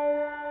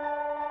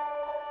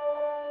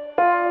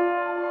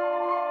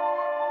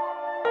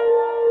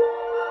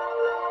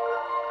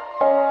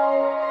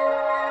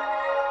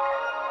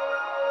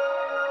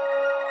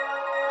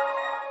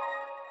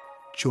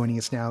 Joining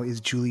us now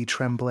is Julie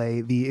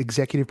Tremblay, the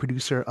executive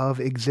producer of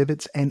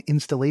exhibits and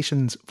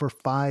installations for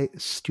PHI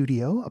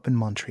Studio up in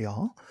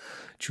Montreal.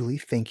 Julie,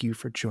 thank you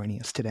for joining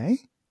us today.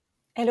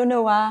 Hello,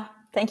 Noah.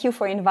 Thank you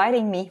for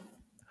inviting me.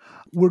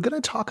 We're going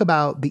to talk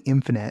about the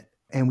Infinite,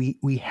 and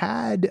we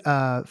had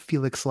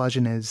Felix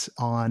Lajeunesse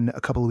on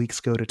a couple of weeks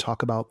ago to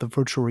talk about the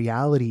virtual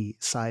reality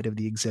side of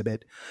the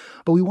exhibit.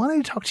 But we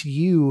wanted to talk to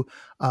you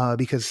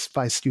because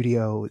PHI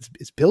Studio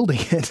is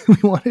building it. We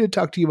wanted to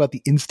talk to you about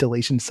the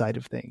installation side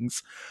of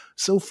things.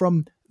 So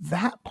from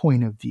that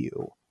point of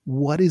view,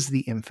 what is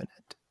the Infinite?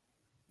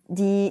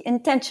 The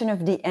intention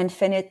of the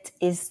Infinite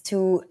is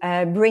to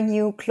bring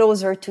you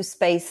closer to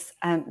space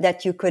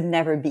that you could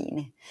never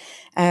be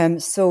in.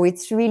 So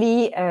it's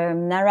really a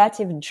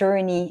narrative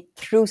journey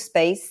through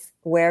space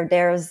where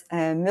there's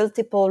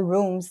multiple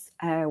rooms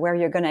where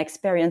you're going to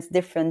experience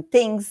different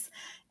things.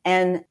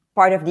 And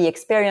part of the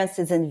experience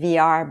is in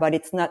VR, but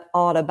it's not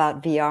all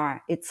about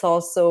VR. It's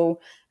also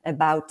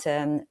about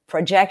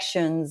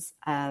projections,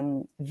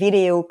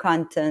 video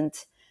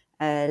content,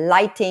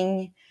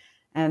 lighting.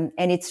 And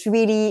it's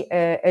really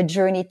a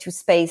journey to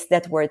space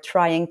that we're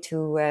trying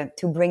to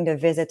bring the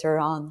visitor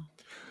on.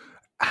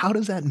 How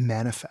does that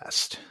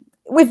manifest?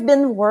 We've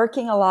been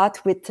working a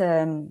lot with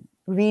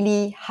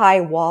really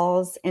high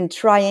walls and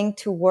trying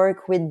to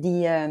work with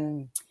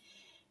the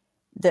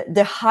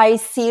high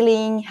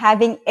ceiling,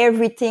 having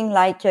everything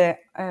like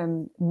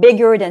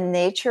bigger than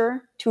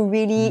nature to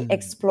really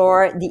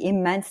explore the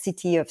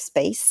immensity of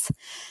space.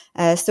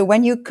 So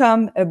when you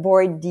come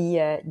aboard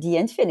the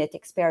Infinite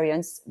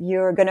experience,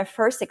 you're going to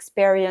first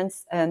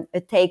experience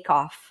a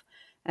takeoff,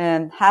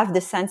 have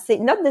the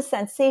not the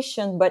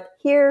sensation, but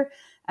hear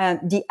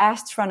the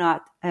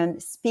astronaut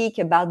speak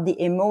about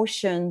the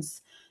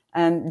emotions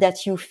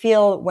that you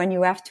feel when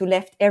you have to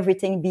left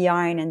everything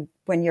behind and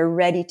when you're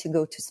ready to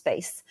go to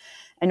space.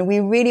 And we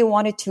really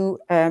wanted to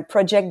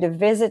project the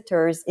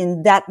visitors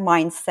in that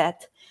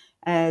mindset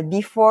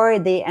before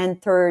they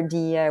enter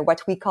the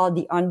what we call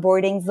the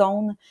onboarding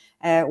zone,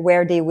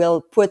 where they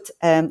will put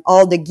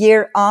all the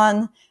gear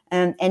on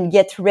and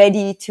get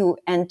ready to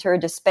enter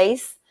the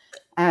space.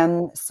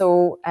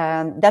 So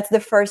that's the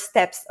first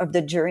steps of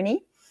the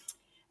journey.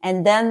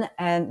 And then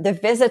the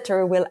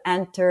visitor will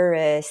enter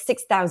a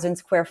 6,000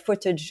 square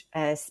footage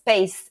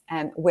space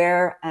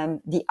where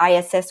the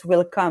ISS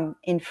will come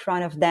in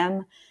front of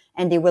them,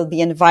 and they will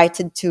be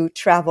invited to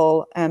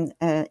travel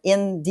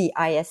in the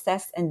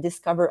ISS and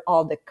discover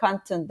all the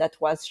content that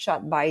was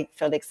shot by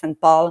Felix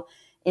and Paul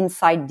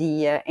inside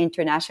the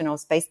International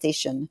Space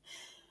Station.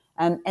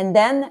 And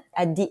then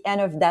at the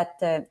end of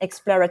that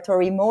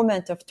exploratory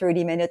moment of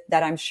 30 minutes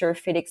that I'm sure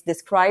Felix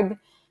described,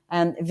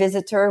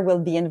 visitor will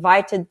be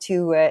invited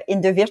to,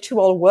 in the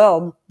virtual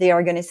world, they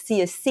are going to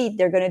see a seat.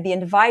 They're going to be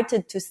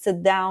invited to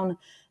sit down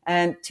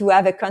and to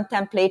have a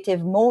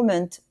contemplative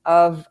moment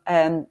of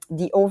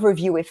the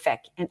overview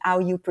effect and how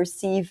you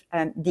perceive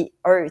the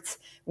Earth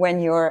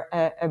when you're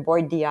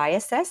aboard the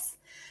ISS.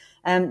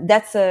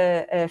 That's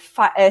a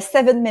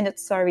 7 minute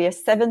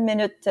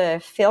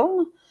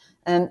film.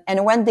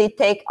 And when they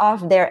take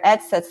off their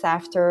headsets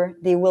after,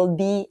 they will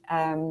be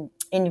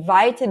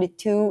invited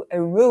to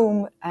a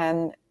room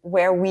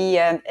where we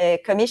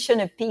commission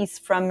a piece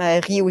from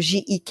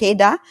Ryuji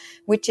Ikeda,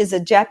 which is a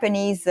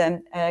Japanese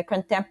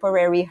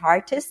contemporary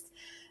artist.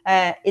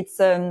 It's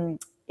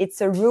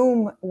a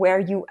room where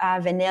you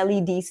have an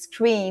LED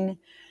screen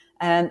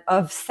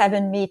of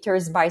 7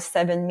 meters by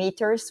 7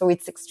 meters. So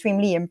it's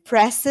extremely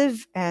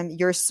impressive.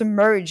 You're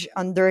submerged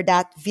under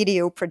that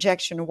video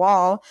projection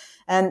wall.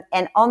 And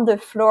on the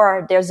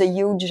floor, there's a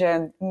huge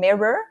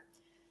mirror.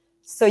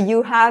 So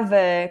you have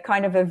a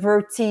kind of a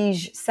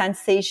vertige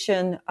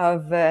sensation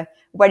of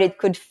what it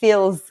could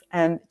feel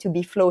to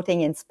be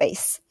floating in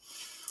space.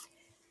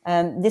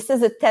 This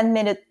is a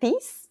 10-minute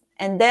piece.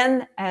 And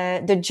then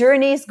the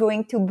journey is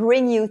going to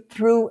bring you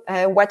through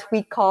what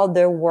we call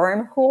the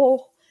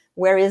wormhole,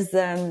 where is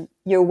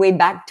your way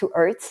back to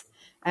Earth.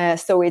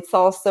 So it's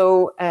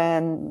also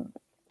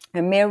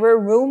a mirror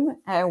room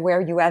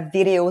where you have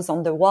videos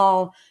on the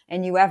wall,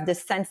 and you have the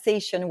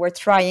sensation we're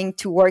trying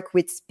to work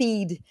with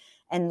speed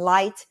and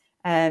light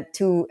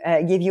to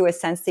give you a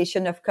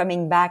sensation of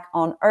coming back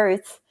on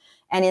Earth.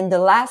 And in the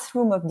last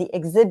room of the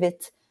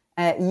exhibit,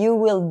 you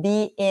will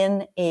be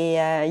in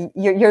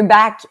you're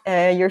back,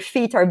 your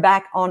feet are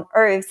back on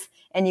Earth,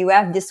 and you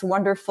have this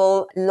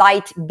wonderful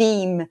light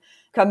beam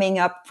coming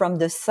up from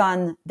the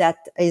sun that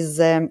is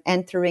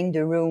entering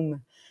the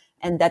room.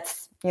 And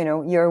that's,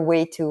 your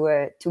way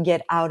to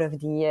get out of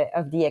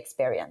the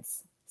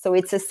experience. So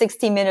it's a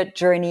 60-minute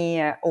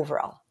journey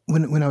overall.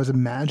 When I was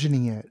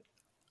imagining it,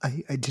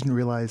 I didn't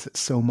realize that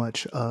so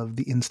much of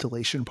the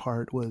installation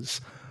part was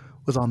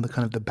on the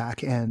kind of the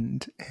back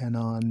end and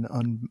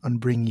on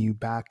bringing you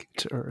back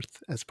to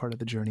Earth as part of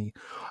the journey.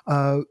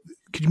 Could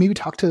you maybe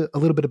talk a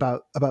little bit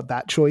about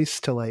that choice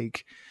to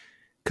like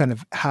kind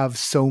of have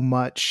so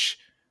much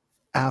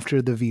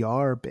after the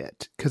VR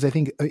bit? Because I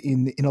think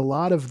in a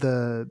lot of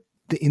the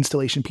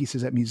installation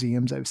pieces at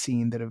museums I've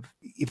seen that have,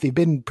 if they've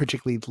been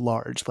particularly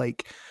large,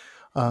 like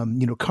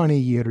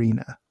Carnegie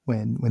Arena,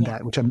 when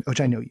that, which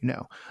I know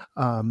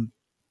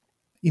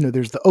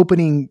there's the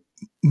opening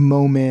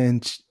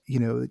moment,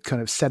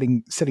 kind of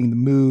setting the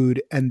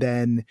mood, and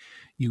then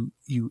you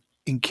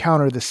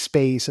encounter the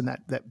space and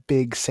that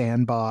big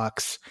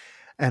sandbox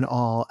and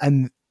all,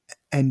 and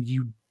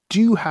you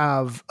do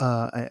have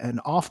an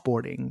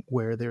offboarding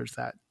where there's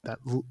that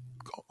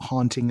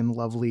haunting and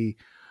lovely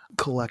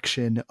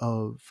collection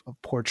of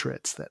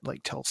portraits that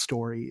like tell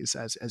stories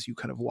as you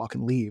kind of walk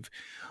and leave,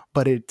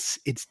 but it's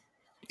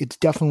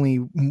definitely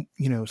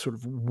sort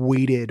of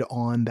weighted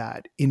on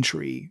that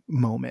entry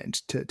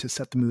moment to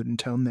set the mood and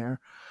tone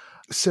there.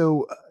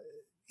 So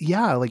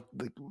like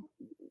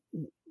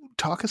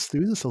talk us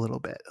through this a little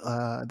bit.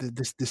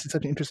 This is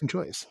such an interesting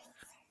choice.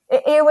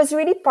 It was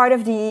really part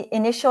of the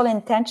initial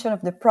intention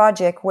of the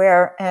project,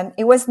 where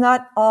it was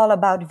not all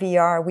about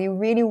VR. We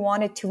really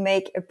wanted to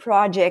make a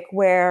project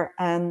where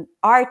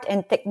art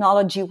and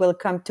technology will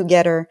come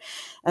together.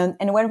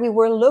 And when we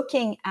were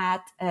looking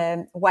at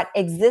what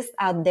exists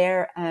out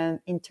there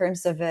in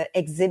terms of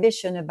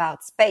exhibition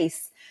about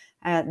space,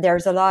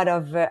 there's a lot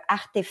of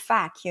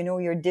artifact.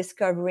 You're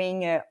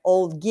discovering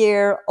old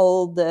gear,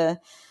 old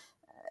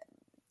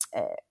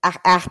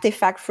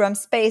artifact from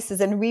spaces,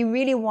 and we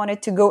really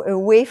wanted to go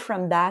away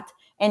from that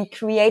and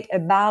create a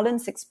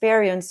balanced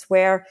experience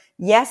where,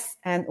 yes,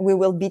 we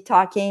will be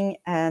talking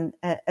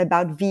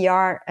about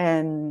VR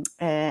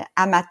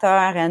amateur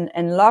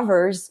and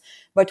lovers,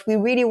 but we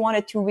really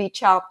wanted to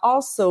reach out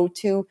also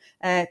to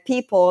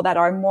people that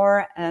are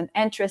more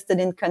interested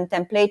in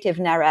contemplative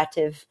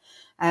narrative.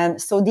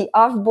 So the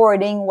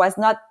offboarding was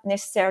not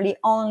necessarily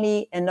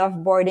only an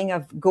offboarding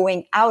of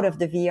going out of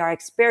the VR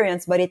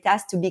experience, but it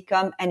has to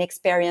become an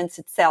experience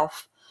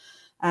itself.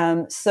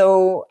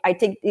 So I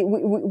think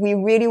we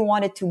really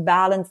wanted to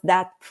balance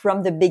that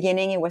from the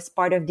beginning. It was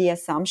part of the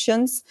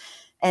assumptions,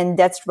 and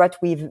that's what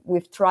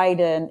we've tried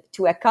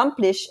to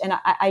accomplish. And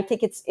I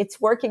think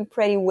it's working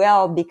pretty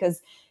well,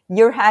 because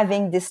you're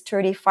having this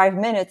 35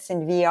 minutes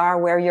in VR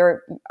where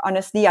you're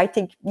honestly, I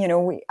think,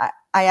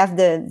 I have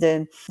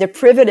the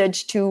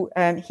privilege to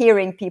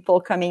hearing people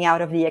coming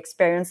out of the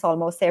experience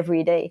almost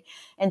every day,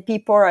 and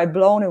people are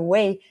blown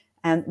away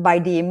by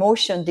the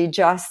emotion they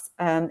just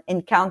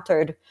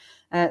encountered.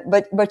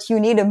 But you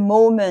need a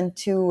moment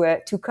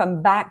to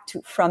come back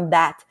from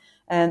that.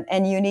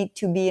 And you need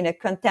to be in a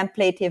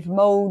contemplative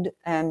mode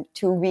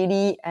to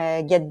really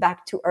get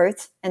back to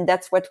earth. And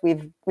that's what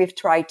we've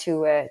tried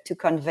to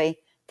convey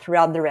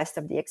throughout the rest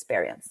of the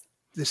experience.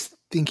 This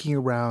thinking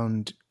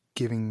around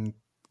giving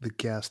the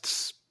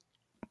guests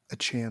a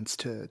chance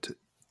to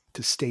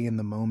stay in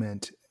the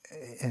moment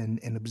and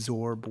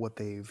absorb what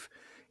they've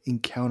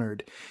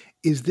encountered.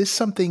 Is this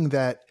something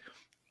that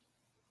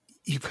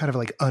you've kind of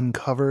like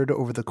uncovered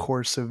over the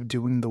course of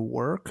doing the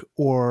work,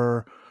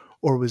 or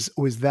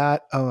was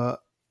that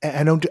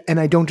and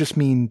I don't just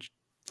mean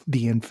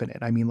the infinite.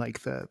 I mean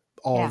like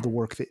all of the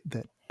work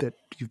that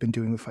you've been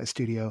doing with PHI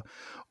Studio,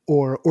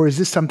 or is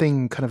this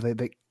something kind of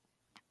like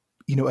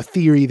a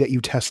theory that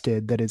you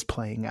tested that is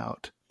playing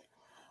out?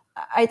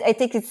 I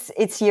think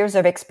it's years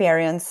of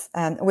experience.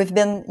 We've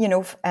been,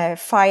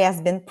 PHI has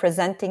been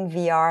presenting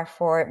VR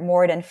for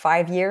more than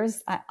 5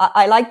 years.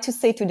 I like to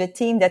say to the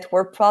team that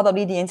we're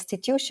probably the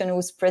institution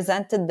who's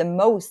presented the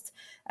most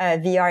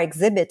VR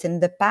exhibit in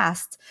the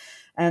past.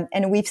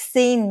 And we've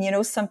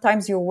seen,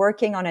 sometimes you're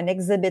working on an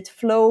exhibit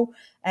flow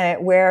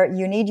where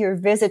you need your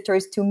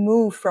visitors to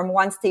move from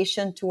one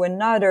station to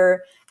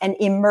another and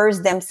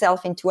immerse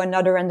themselves into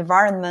another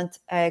environment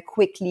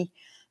quickly.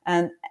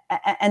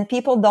 And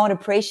people don't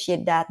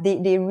appreciate that.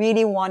 They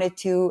really wanted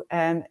to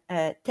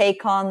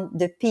take on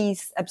the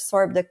piece,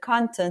 absorb the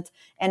content,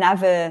 and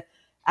have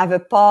a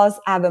pause,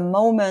 have a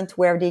moment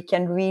where they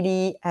can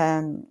really,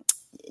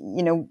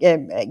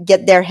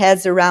 get their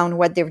heads around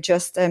what they've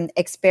just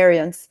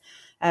experienced.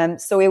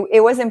 So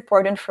it was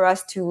important for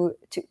us to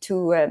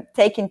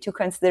take into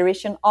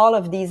consideration all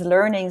of these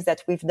learnings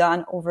that we've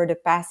done over the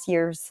past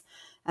years.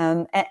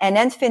 And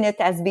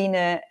Infinite has been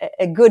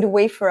a good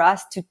way for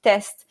us to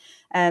test.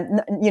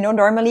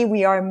 Normally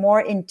we are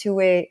more into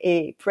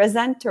a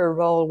presenter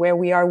role where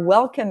we are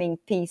welcoming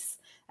peace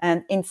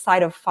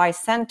inside of PHI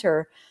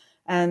Center.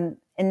 And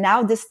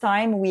now this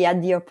time we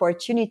had the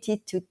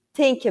opportunity to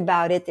think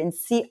about it and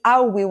see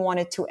how we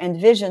wanted to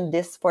envision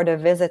this for the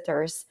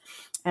visitors.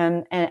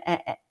 And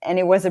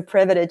it was a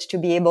privilege to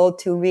be able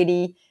to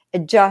really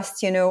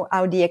adjust,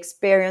 how the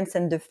experience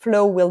and the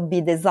flow will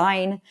be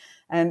designed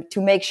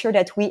to make sure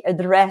that we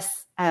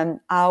address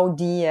how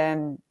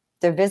the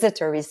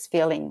visitor is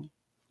feeling.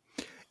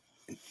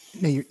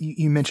 Now,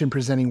 you mentioned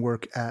presenting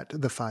work at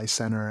the PHI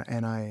Center,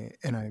 and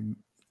I'm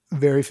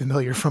very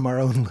familiar from our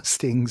own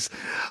listings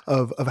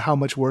of how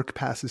much work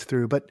passes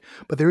through. But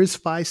there is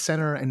PHI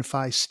Center and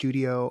PHI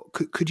Studio.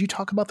 Could you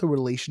talk about the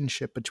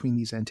relationship between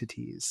these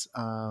entities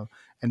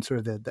and sort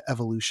of the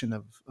evolution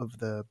of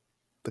the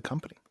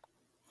company?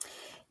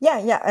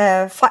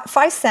 Yeah.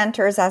 PHI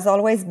Centers has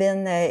always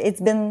been. It's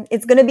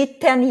going to be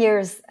 10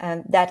 years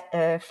that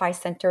PHI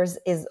Centers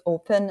is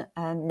open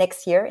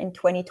next year in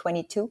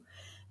 2022.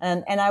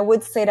 And I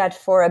would say that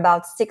for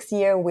about 6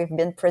 years, we've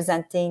been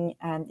presenting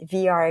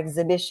VR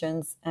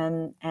exhibitions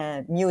and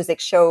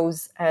music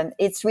shows.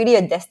 It's really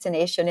a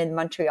destination in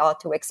Montreal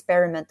to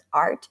experiment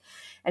art.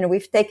 And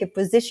we've taken a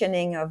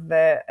positioning of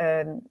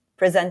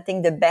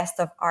presenting the best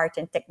of art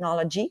and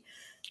technology.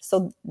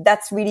 So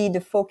that's really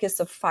the focus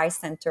of PHI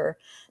Center.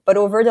 But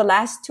over the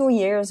last 2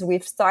 years,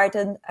 we've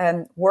started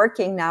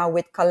working now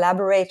with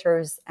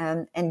collaborators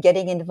and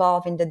getting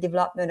involved in the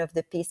development of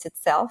the piece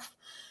itself.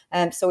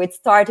 So it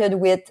started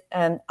with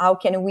how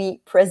can we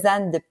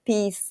present the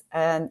piece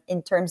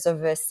in terms of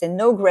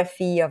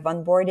scenography, of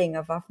onboarding,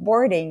 of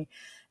offboarding.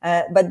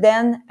 But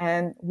then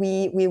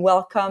we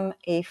welcome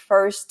a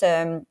first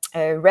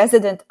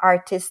resident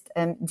artist,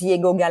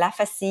 Diego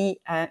Galafasi,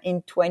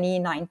 in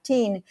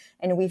 2019,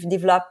 and we've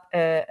developed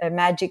a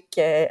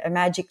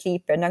magic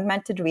leap, an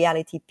augmented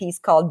reality piece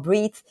called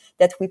Breathe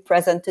that we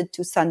presented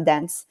to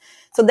Sundance.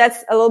 So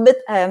that's a little bit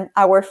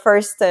our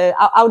first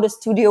how the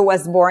studio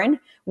was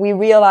born. We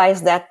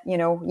realized that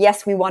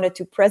yes, we wanted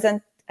to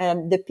present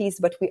the piece,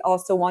 but we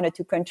also wanted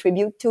to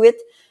contribute to it,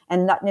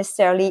 and not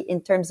necessarily in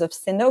terms of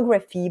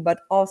scenography, but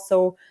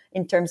also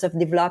in terms of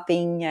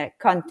developing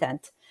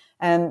content.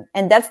 And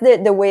that's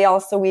the way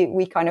also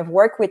we kind of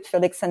work with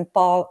Felix and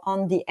Paul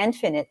on the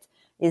Infinite,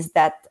 is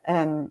that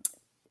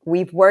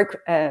we've worked,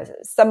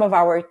 some of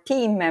our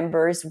team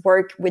members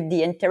work with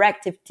the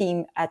interactive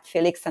team at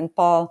Felix and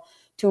Paul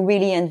to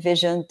really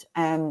envision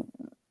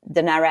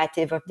the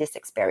narrative of this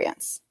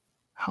experience.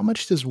 How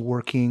much does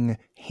working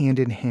hand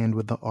in hand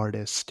with the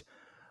artist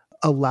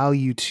allow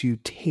you to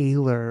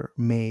tailor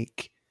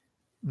make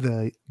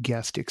the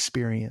guest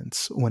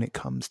experience when it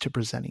comes to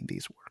presenting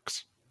these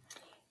works?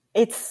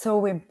 It's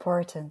so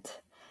important.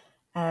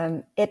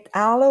 It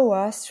allows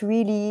us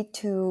really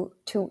to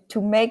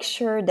make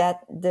sure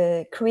that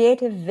the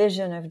creative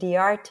vision of the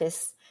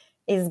artist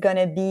is going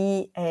to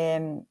be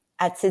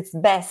at its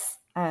best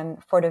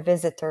for the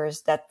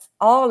visitors, that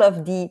all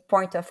of the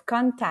point of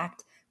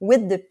contact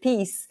with the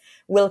piece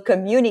will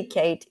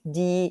communicate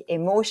the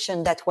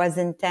emotion that was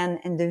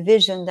intended and the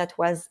vision that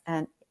was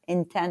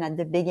intended at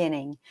the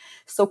beginning.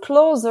 So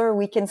closer,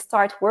 we can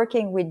start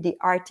working with the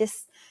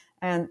artist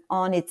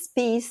on its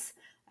piece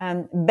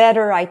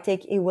better I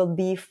think it will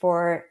be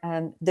for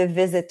the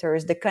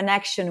visitors. The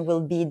connection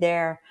will be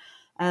there.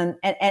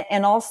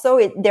 And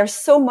also there's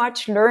so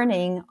much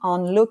learning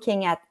on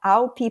looking at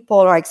how people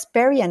are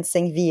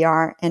experiencing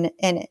VR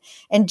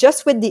and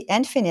just with the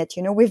Infinite,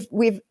 you know,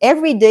 we've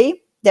every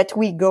day that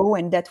we go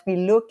and that we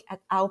look at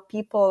how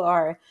people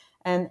are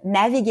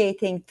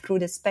navigating through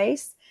the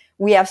space,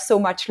 we have so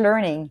much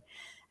learning.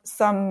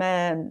 Some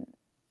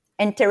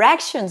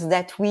interactions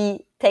that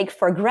we take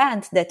for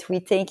granted, that we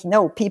think,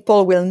 no,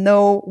 people will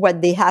know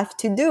what they have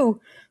to do.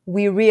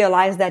 We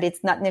realize that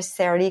it's not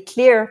necessarily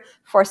clear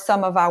for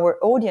some of our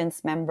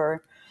audience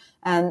member.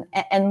 And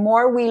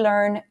more we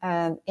learn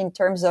in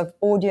terms of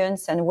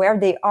audience and where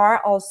they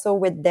are also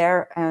with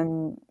their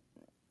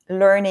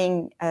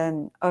learning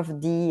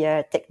of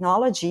the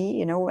technology.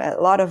 You know,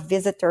 a lot of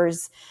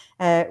visitors,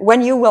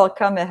 when you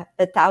welcome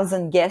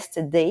 1,000 guests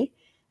a day,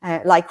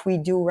 like we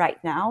do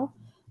right now,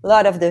 a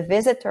lot of the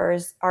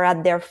visitors are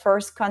at their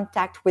first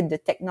contact with the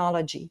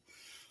technology.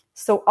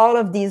 So all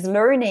of these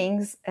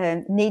learnings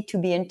need to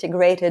be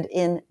integrated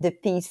in the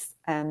piece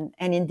and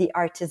in the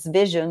artist's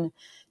vision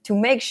to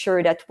make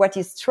sure that what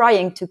he's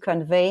trying to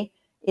convey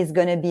is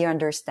going to be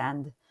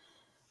understood.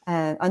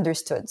 Oh,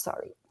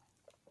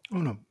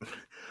 no.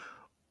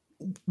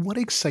 What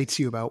excites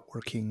you about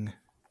working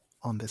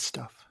on this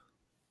stuff?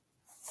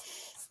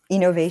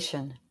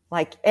 Innovation.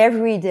 Like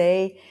every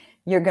day,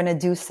 you're going to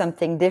do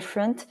something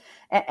different.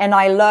 And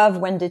I love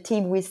when the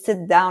team, we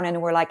sit down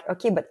and we're like,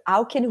 okay, but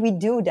how can we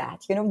do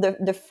that? You know,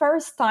 the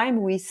first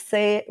time we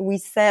said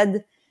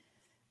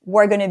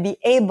we're going to be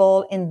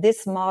able in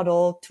this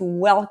model to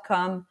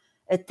welcome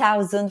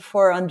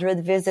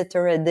 1,400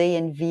 visitors a day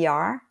in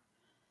VR.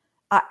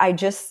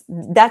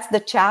 That's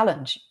the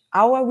challenge.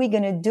 How are we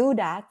going to do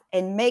that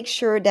and make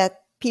sure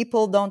that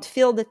people don't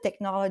feel the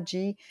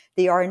technology?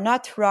 They are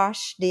not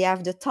rushed. They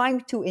have the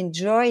time to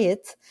enjoy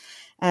it.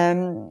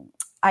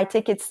 I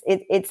think it's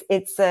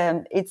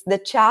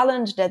the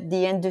challenge that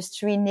the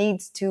industry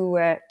needs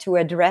to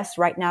address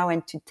right now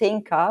and to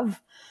think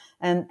of,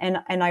 and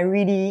I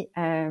really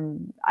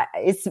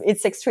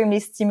it's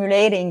extremely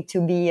stimulating to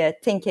be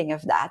thinking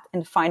of that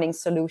and finding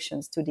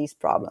solutions to these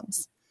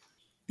problems.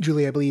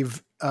 Julie, I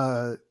believe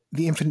the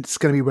Infinite's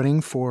going to be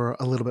running for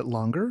a little bit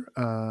longer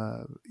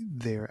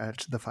there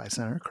at the PHI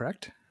Center,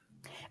 correct?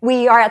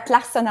 We are at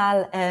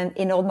L'Arsenal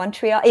in Old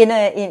Montreal, in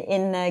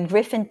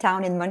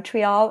Griffintown in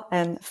Montreal.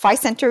 PHI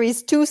Center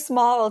is too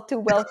small to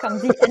welcome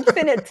the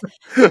Infinite.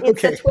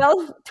 It's okay.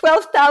 A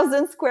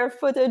 12,000 square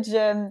footage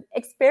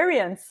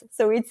experience,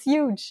 so it's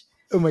huge.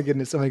 Oh my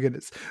goodness!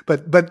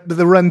 But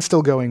the run's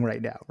still going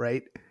right now,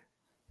 right?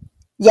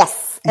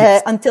 Yes.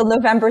 Until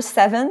November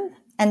 7th.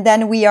 And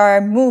then we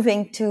are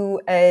moving to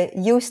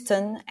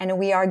Houston, and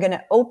we are going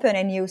to open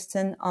in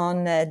Houston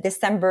on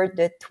December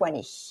the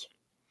 20th.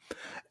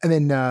 And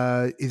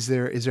then is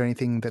there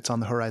anything that's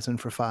on the horizon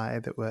for PHI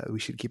that we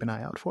should keep an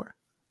eye out for?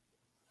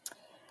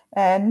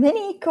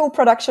 Mini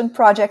co-production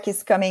project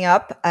is coming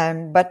up,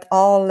 but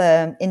all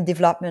in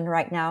development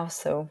right now.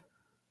 So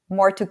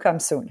more to come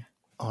soon.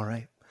 All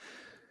right.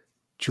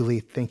 Julie,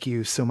 thank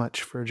you so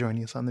much for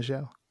joining us on the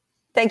show.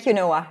 Thank you,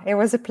 Noah. It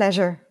was a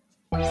pleasure.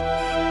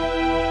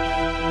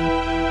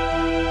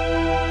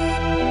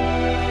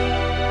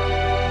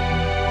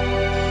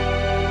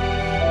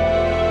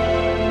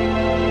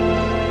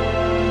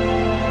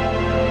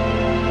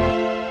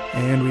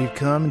 And we've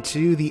come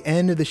to the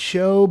end of the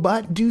show,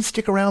 but do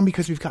stick around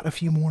because we've got a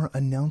few more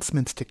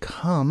announcements to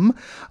come.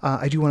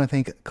 I do want to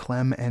thank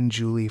Clem and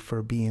Julie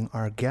for being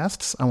our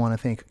guests. I want to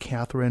thank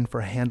Catherine for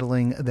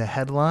handling the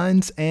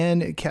headlines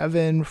and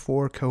Kevin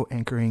for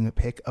co-anchoring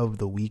Pick of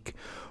the Week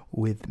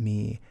with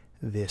me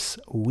this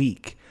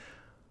week.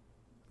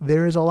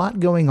 There is a lot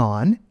going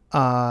on.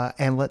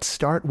 And let's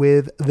start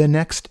with the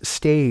next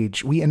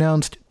stage. We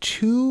announced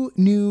 2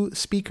 new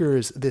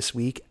speakers this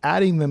week,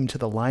 adding them to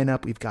the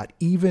lineup. We've got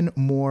even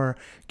more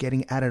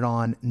getting added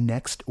on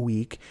next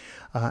week.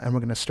 And we're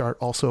going to start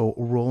also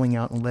rolling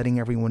out and letting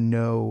everyone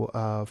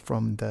know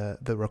from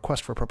the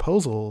request for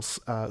proposals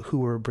who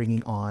we're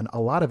bringing on.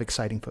 A lot of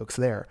exciting folks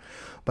there.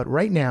 But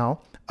right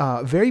now,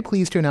 very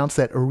pleased to announce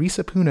that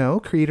Arisa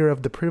Puno, creator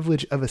of The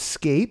Privilege of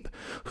Escape,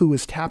 who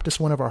was tapped as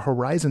one of our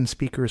Horizon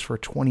speakers for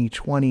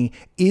 2020,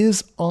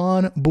 is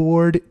on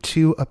board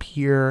to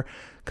appear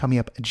coming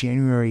up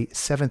January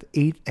 7th,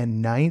 8th,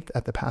 and 9th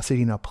at the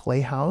Pasadena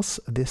Playhouse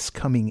this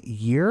coming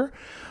year.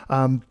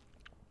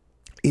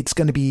 It's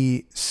going to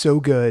be so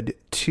good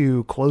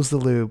to close the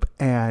loop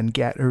and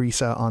get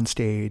Arisa on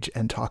stage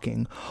and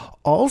talking.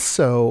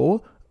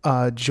 Also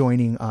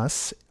joining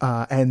us,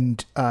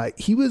 and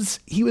he was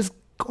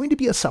going to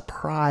be a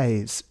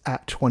surprise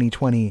at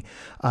 2020.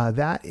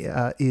 That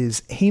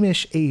is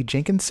Hamish A.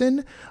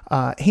 Jenkinson.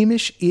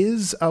 Hamish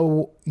is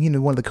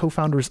one of the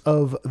co-founders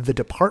of The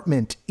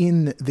Department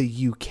in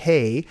the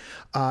UK.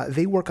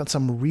 They work on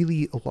some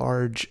really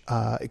large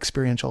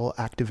experiential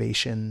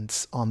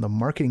activations on the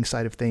marketing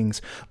side of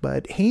things.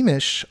 But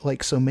Hamish,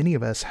 like so many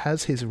of us,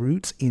 has his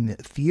roots in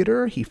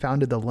theater. He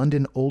founded the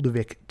London Old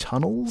Vic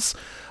Tunnels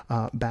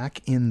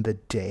back in the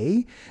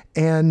day.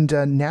 And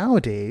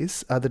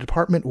nowadays, the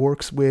department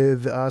works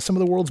with some of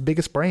the world's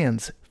biggest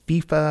brands.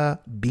 FIFA,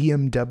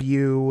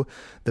 BMW,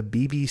 the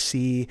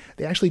BBC.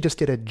 They actually just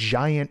did a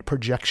giant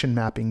projection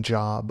mapping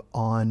job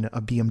on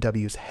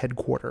BMW's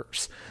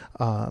headquarters.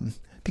 I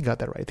think I got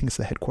that right. I think it's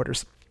the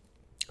headquarters.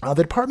 The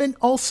department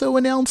also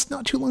announced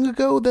not too long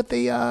ago that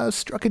they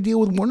struck a deal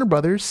with Warner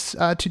Brothers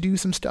to do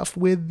some stuff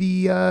with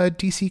the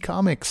DC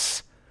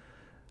Comics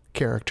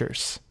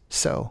characters.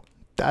 So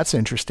that's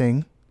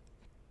interesting.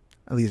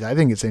 At least I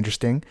think it's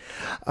interesting.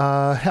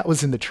 That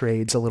was in the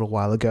trades a little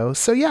while ago.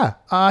 So yeah,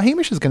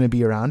 Hamish is going to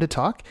be around to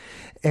talk.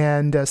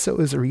 And so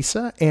is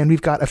Arisa. And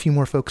we've got a few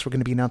more folks we're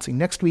going to be announcing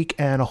next week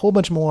and a whole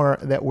bunch more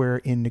that we're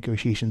in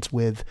negotiations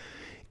with.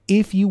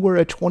 If you were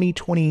a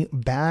 2020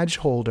 badge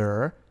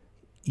holder,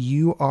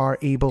 you are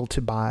able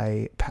to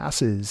buy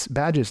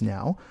badges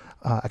now.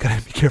 I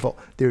gotta be careful.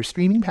 There's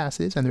streaming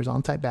passes and there's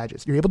on-site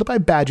badges. You're able to buy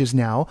badges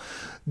now.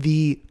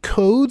 The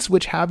codes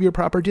which have your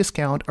proper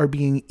discount are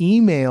being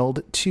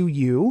emailed to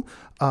you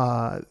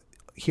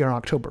here on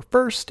October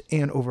 1st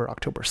and over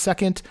October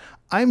 2nd.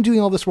 I'm doing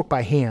all this work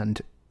by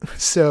hand,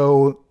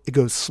 so it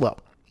goes slow.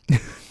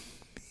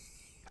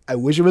 I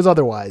wish it was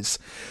otherwise,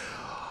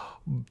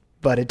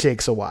 but it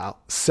takes a while.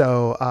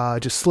 So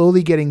just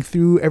slowly getting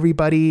through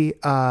everybody.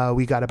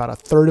 We got about a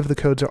third of the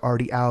codes are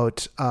already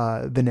out.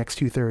 The next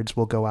 2/3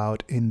 will go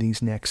out in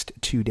these next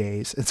 2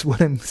 days. It's what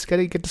I'm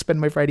going to get to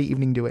spend my Friday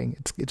evening doing.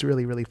 It's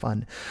really, really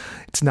fun.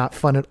 It's not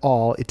fun at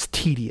all. It's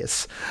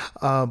tedious.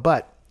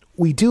 But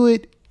we do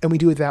it, and we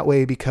do it that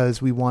way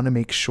because we want to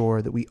make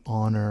sure that we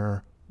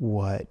honor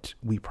what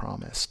we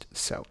promised.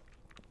 So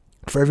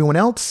for everyone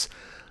else,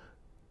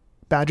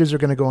 badges are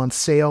going to go on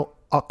sale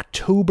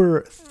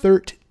October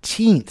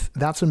 13th.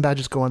 That's when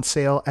badges go on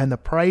sale, and the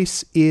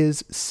price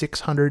is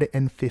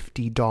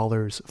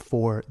 $650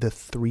 for the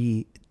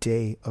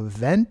 3-day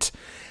event.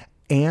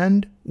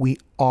 And we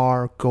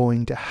are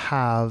going to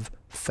have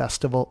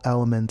festival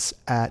elements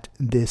at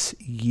this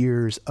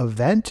year's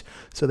event.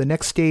 So the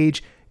next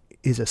stage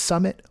is a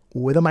summit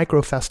with a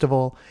micro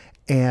festival,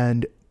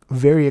 and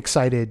very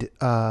excited.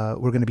 We're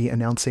going to be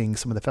announcing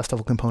some of the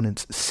festival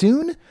components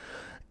soon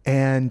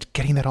and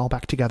getting that all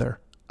back together.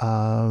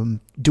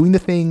 Doing the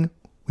thing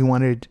we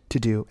wanted to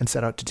do and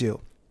set out to do.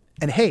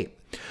 And hey,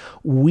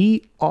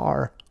 we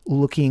are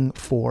looking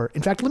for,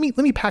 in fact, let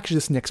me package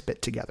this next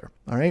bit together.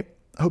 All right.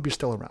 I hope you're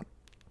still around.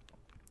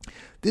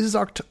 This is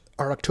our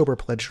October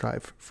pledge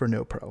drive for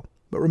NoPro.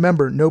 But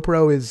remember,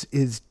 NoPro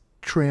is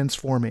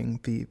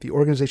transforming, the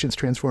organization's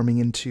transforming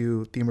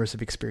into the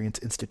Immersive Experience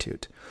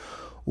Institute.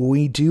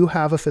 We do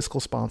have a fiscal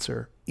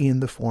sponsor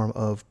in the form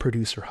of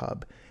Producer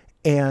Hub,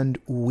 and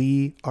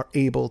we are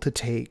able to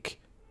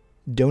take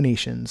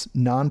donations,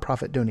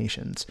 nonprofit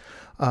donations.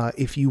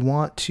 If you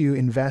want to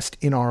invest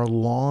in our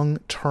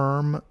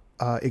long-term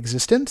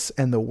existence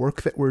and the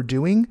work that we're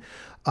doing,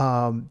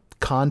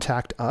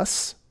 contact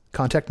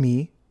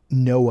me,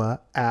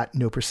 Noah at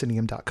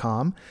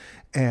noproscenium.com,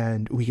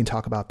 and we can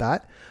talk about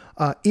that.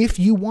 If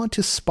you want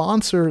to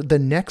sponsor the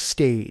next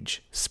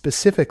stage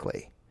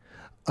specifically,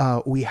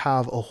 we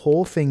have a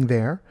whole thing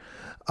there.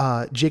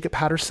 Jacob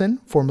Patterson,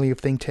 formerly of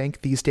Think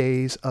Tank, these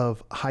days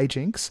of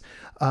Hijinks,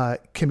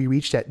 can be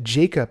reached at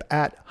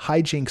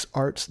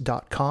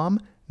jacob@hijinksarts.com.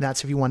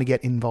 That's if you want to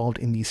get involved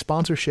in the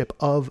sponsorship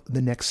of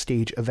the next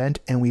stage event.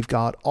 And we've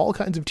got all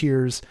kinds of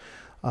tiers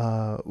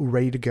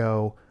ready to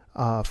go,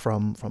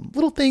 from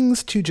little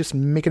things to just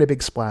making a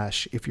big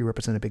splash if you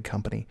represent a big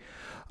company.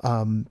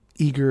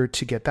 Eager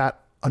to get that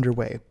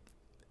underway.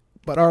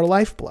 But our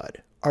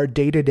lifeblood, our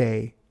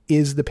day-to-day,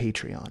 is the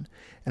Patreon.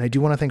 And I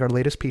do want to thank our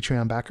latest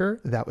Patreon backer.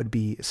 That would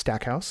be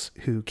Stackhouse,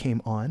 who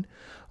came on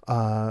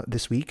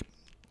this week.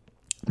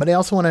 But I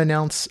also want to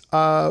announce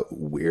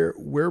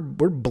we're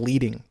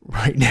bleeding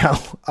right now.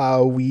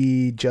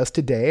 I just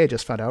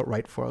found out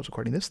right before I was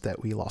recording this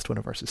that we lost one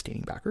of our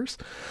sustaining backers.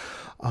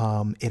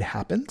 It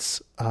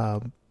happens.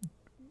 Don't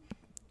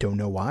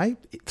know why.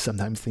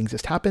 Sometimes things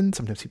just happen.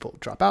 Sometimes people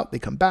drop out. They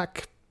come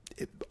back.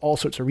 All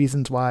sorts of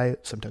reasons why.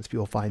 Sometimes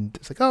people find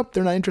it's like, oh,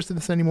 they're not interested in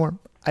this anymore.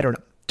 I don't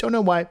know. Don't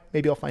know why.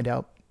 Maybe I'll find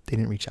out. They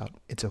didn't reach out.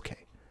 It's okay.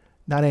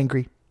 Not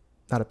angry.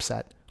 Not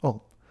upset.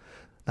 Oh,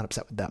 not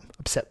upset with them.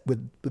 Upset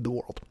with the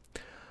world.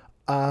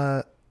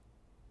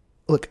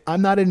 Look,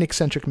 I'm not an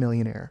eccentric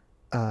millionaire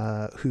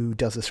who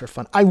does this for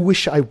fun. I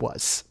wish I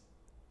was.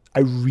 I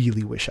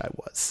really wish I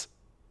was.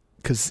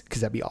 Because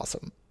that'd be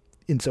awesome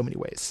in so many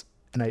ways.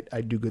 And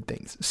I do good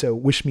things. So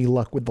wish me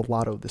luck with the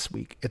lotto this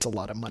week. It's a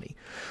lot of money.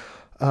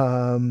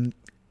 Right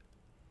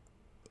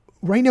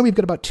now we've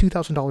got about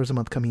 $2,000 a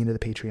month coming into the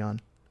Patreon.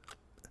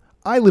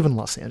 I live in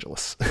Los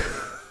Angeles.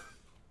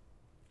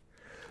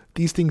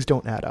 These things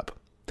don't add up.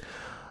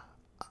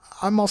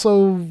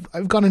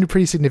 I've gone into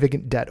pretty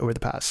significant debt over the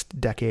past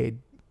decade.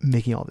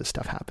 making all this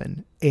stuff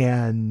happen.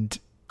 And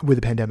with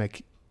the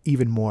pandemic,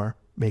 even more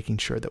making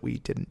sure that we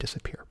didn't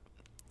disappear.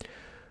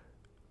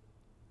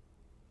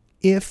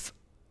 If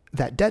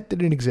that debt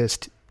didn't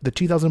exist, the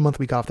 $2,000 a month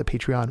we got off the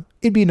Patreon,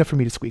 it'd be enough for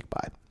me to squeak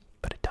by.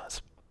 But it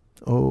does.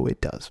 Oh,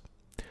 it does.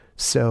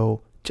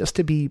 So just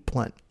to be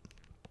blunt,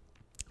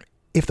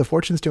 if the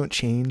fortunes don't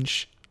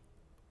change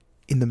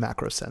in the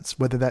macro sense,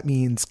 whether that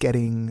means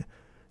getting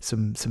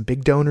some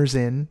big donors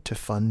in to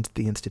fund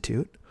the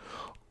Institute,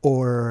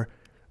 or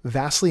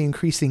vastly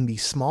increasing the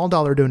small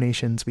dollar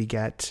donations we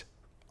get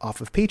off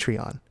of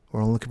Patreon,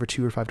 we're only looking for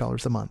 $2 or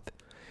 $5 a month.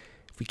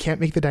 If we can't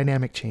make the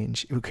dynamic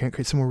change, if we can't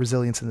create some more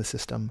resilience in the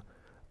system,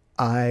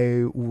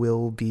 I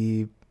will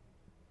be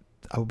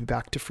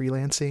back to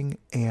freelancing,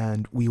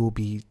 and we will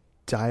be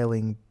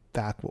dialing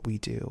back what we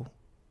do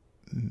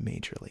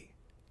majorly,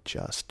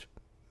 just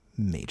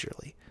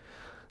majorly.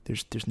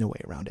 There's no way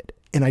around it.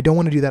 And I don't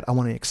want to do that. I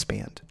want to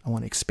expand. I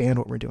want to expand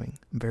what we're doing.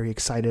 I'm very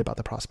excited about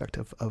the prospect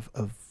of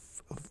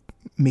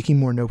making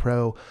more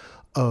NoPro,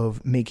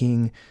 of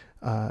making,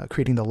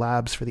 creating the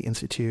labs for the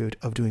Institute,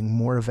 of doing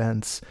more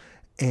events,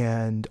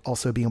 and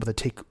also being able to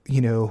take,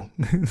 the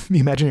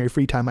imaginary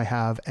free time I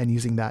have and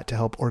using that to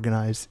help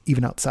organize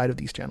even outside of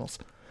these channels.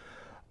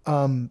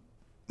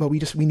 But we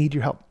need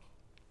your help.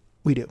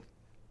 We do.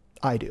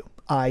 I do.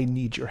 I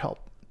need your help.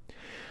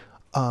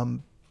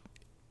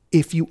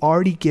 If you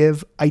already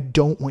give, I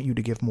don't want you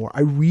to give more.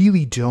 I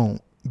really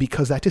don't,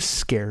 because that just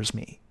scares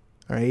me.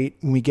 All right.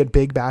 When we get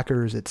big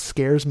backers, it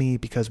scares me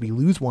because we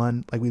lose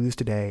one, like we lose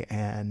today,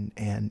 and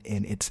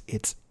it's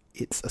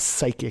a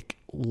psychic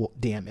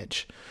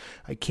damage.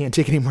 I can't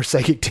take any more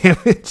psychic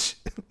damage.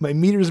 My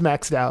meter's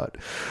maxed out.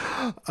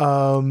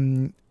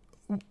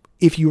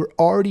 If you're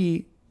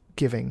already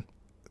giving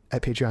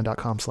at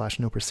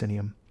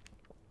patreon.com/noproscenium,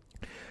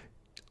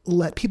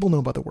 let people know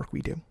about the work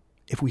we do.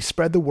 If we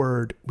spread the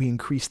word, we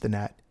increase the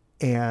net,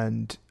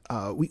 and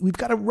we've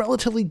got a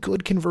relatively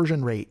good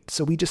conversion rate.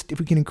 So if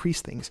we can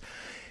increase things.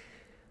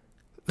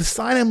 The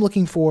sign I'm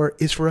looking for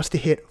is for us to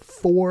hit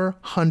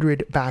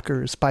 400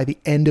 backers by the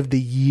end of the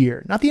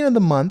year. Not the end of the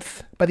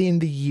month, by the end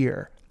of the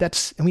year.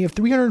 And we have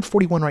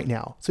 341 right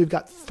now. So we've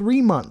got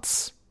 3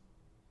 months,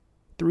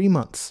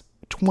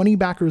 20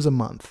 backers a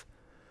month,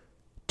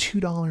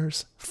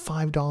 $2,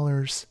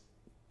 $5.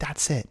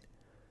 That's it.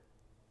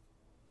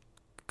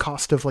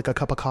 Cost of like a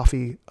cup of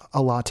coffee,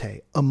 a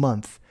latte a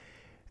month.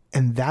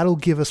 And that'll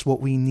give us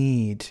what we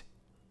need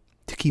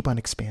to keep on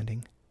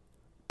expanding,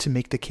 to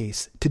make the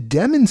case, to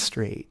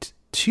demonstrate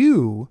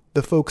to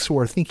the folks who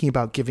are thinking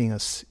about giving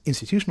us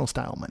institutional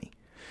style money,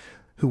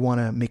 who want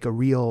to make a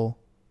real,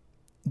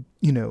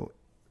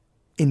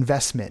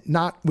 investment,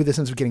 not with a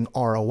sense of getting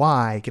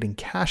ROI, getting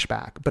cash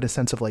back, but a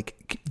sense of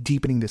like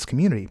deepening this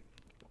community.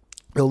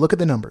 They'll look at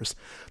the numbers.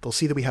 They'll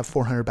see that we have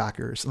 400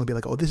 backers, and they'll be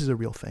like, oh, this is a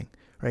real thing,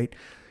 right?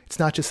 It's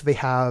not just that they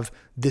have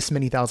this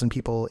many thousand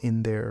people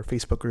in their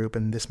Facebook group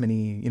and this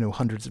many,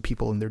 hundreds of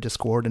people in their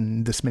Discord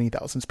and this many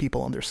thousands of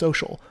people on their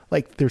social.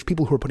 Like, there's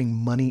people who are putting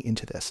money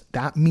into this.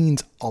 That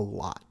means a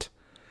lot.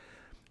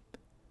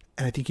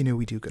 And I think,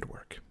 we do good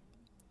work,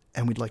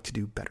 and we'd like to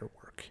do better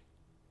work.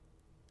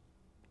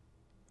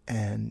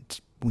 And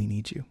we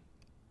need you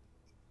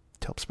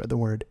to help spread the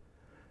word,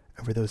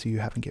 and for those of you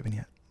who haven't given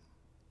yet.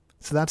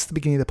 So that's the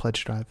beginning of the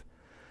pledge drive.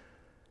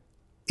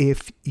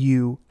 If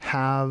you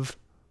have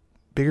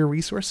bigger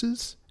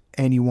resources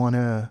and you want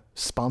to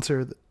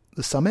sponsor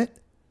the summit,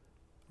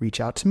 reach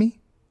out to me,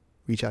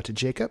 reach out to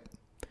Jacob.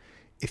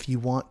 If you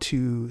want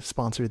to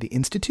sponsor the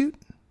Institute,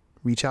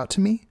 reach out to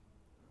me.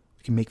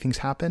 We can make things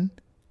happen.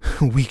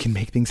 We can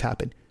make things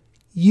happen.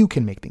 You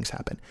can make things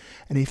happen.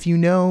 And if you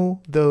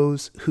know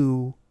those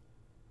who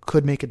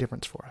could make a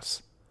difference for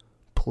us,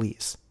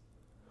 please.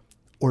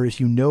 Or if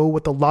you know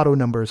what the lotto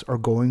numbers are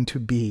going to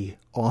be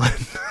on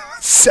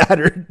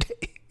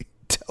Saturday,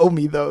 tell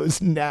me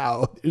those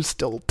now. There's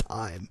still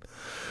time.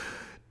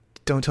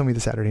 Don't tell me the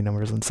Saturday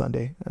numbers on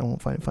Sunday. I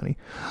won't find it funny.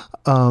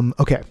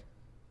 Okay.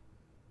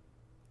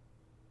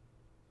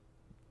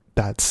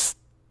 That's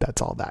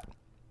all that.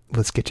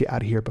 Let's get you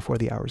out of here before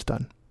the hour's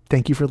done.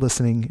 Thank you for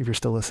listening. If you're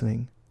still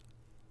listening,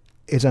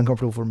 it's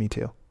uncomfortable for me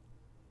too.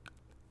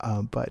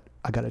 But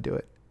I got to do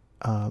it.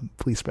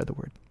 Please spread the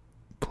word.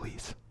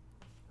 Please.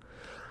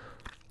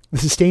 The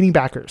sustaining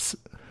backers,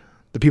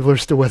 the people who are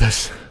still with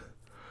us,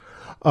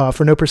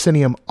 for No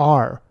Proscenium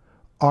are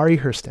Ari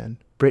Hurston,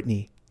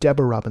 Brittany,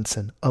 Deborah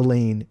Robinson,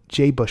 Elaine,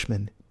 Jay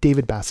Bushman,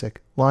 David Bassick,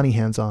 Lonnie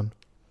Hanson,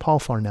 Paul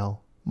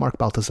Farnell, Mark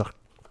Baltazar,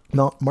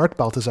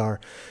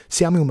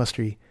 Samuel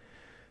Mustry,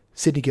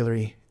 Sidney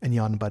Guillory, and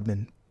Jan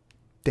Budman.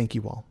 Thank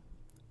you all.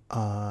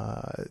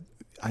 I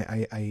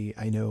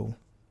know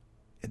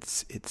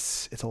it's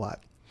a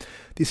lot.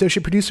 The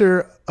associate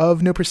producer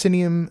of No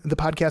Proscenium, the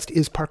podcast,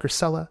 is Parker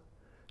Sella.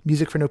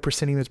 Music for No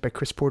Proscenium is by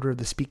Chris Porter of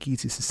the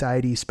Speakeasy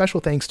Society. Special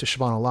thanks to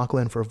Siobhan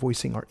O'Loughlin for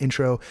voicing our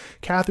intro.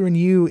 Catherine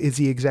Yu is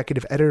the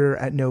executive editor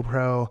at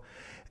NoPro.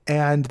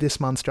 And this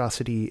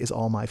monstrosity is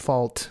all my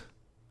fault.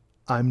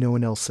 I'm Noah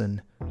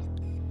Nelson.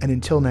 And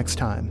until next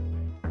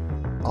time,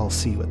 I'll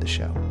see you at the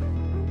show.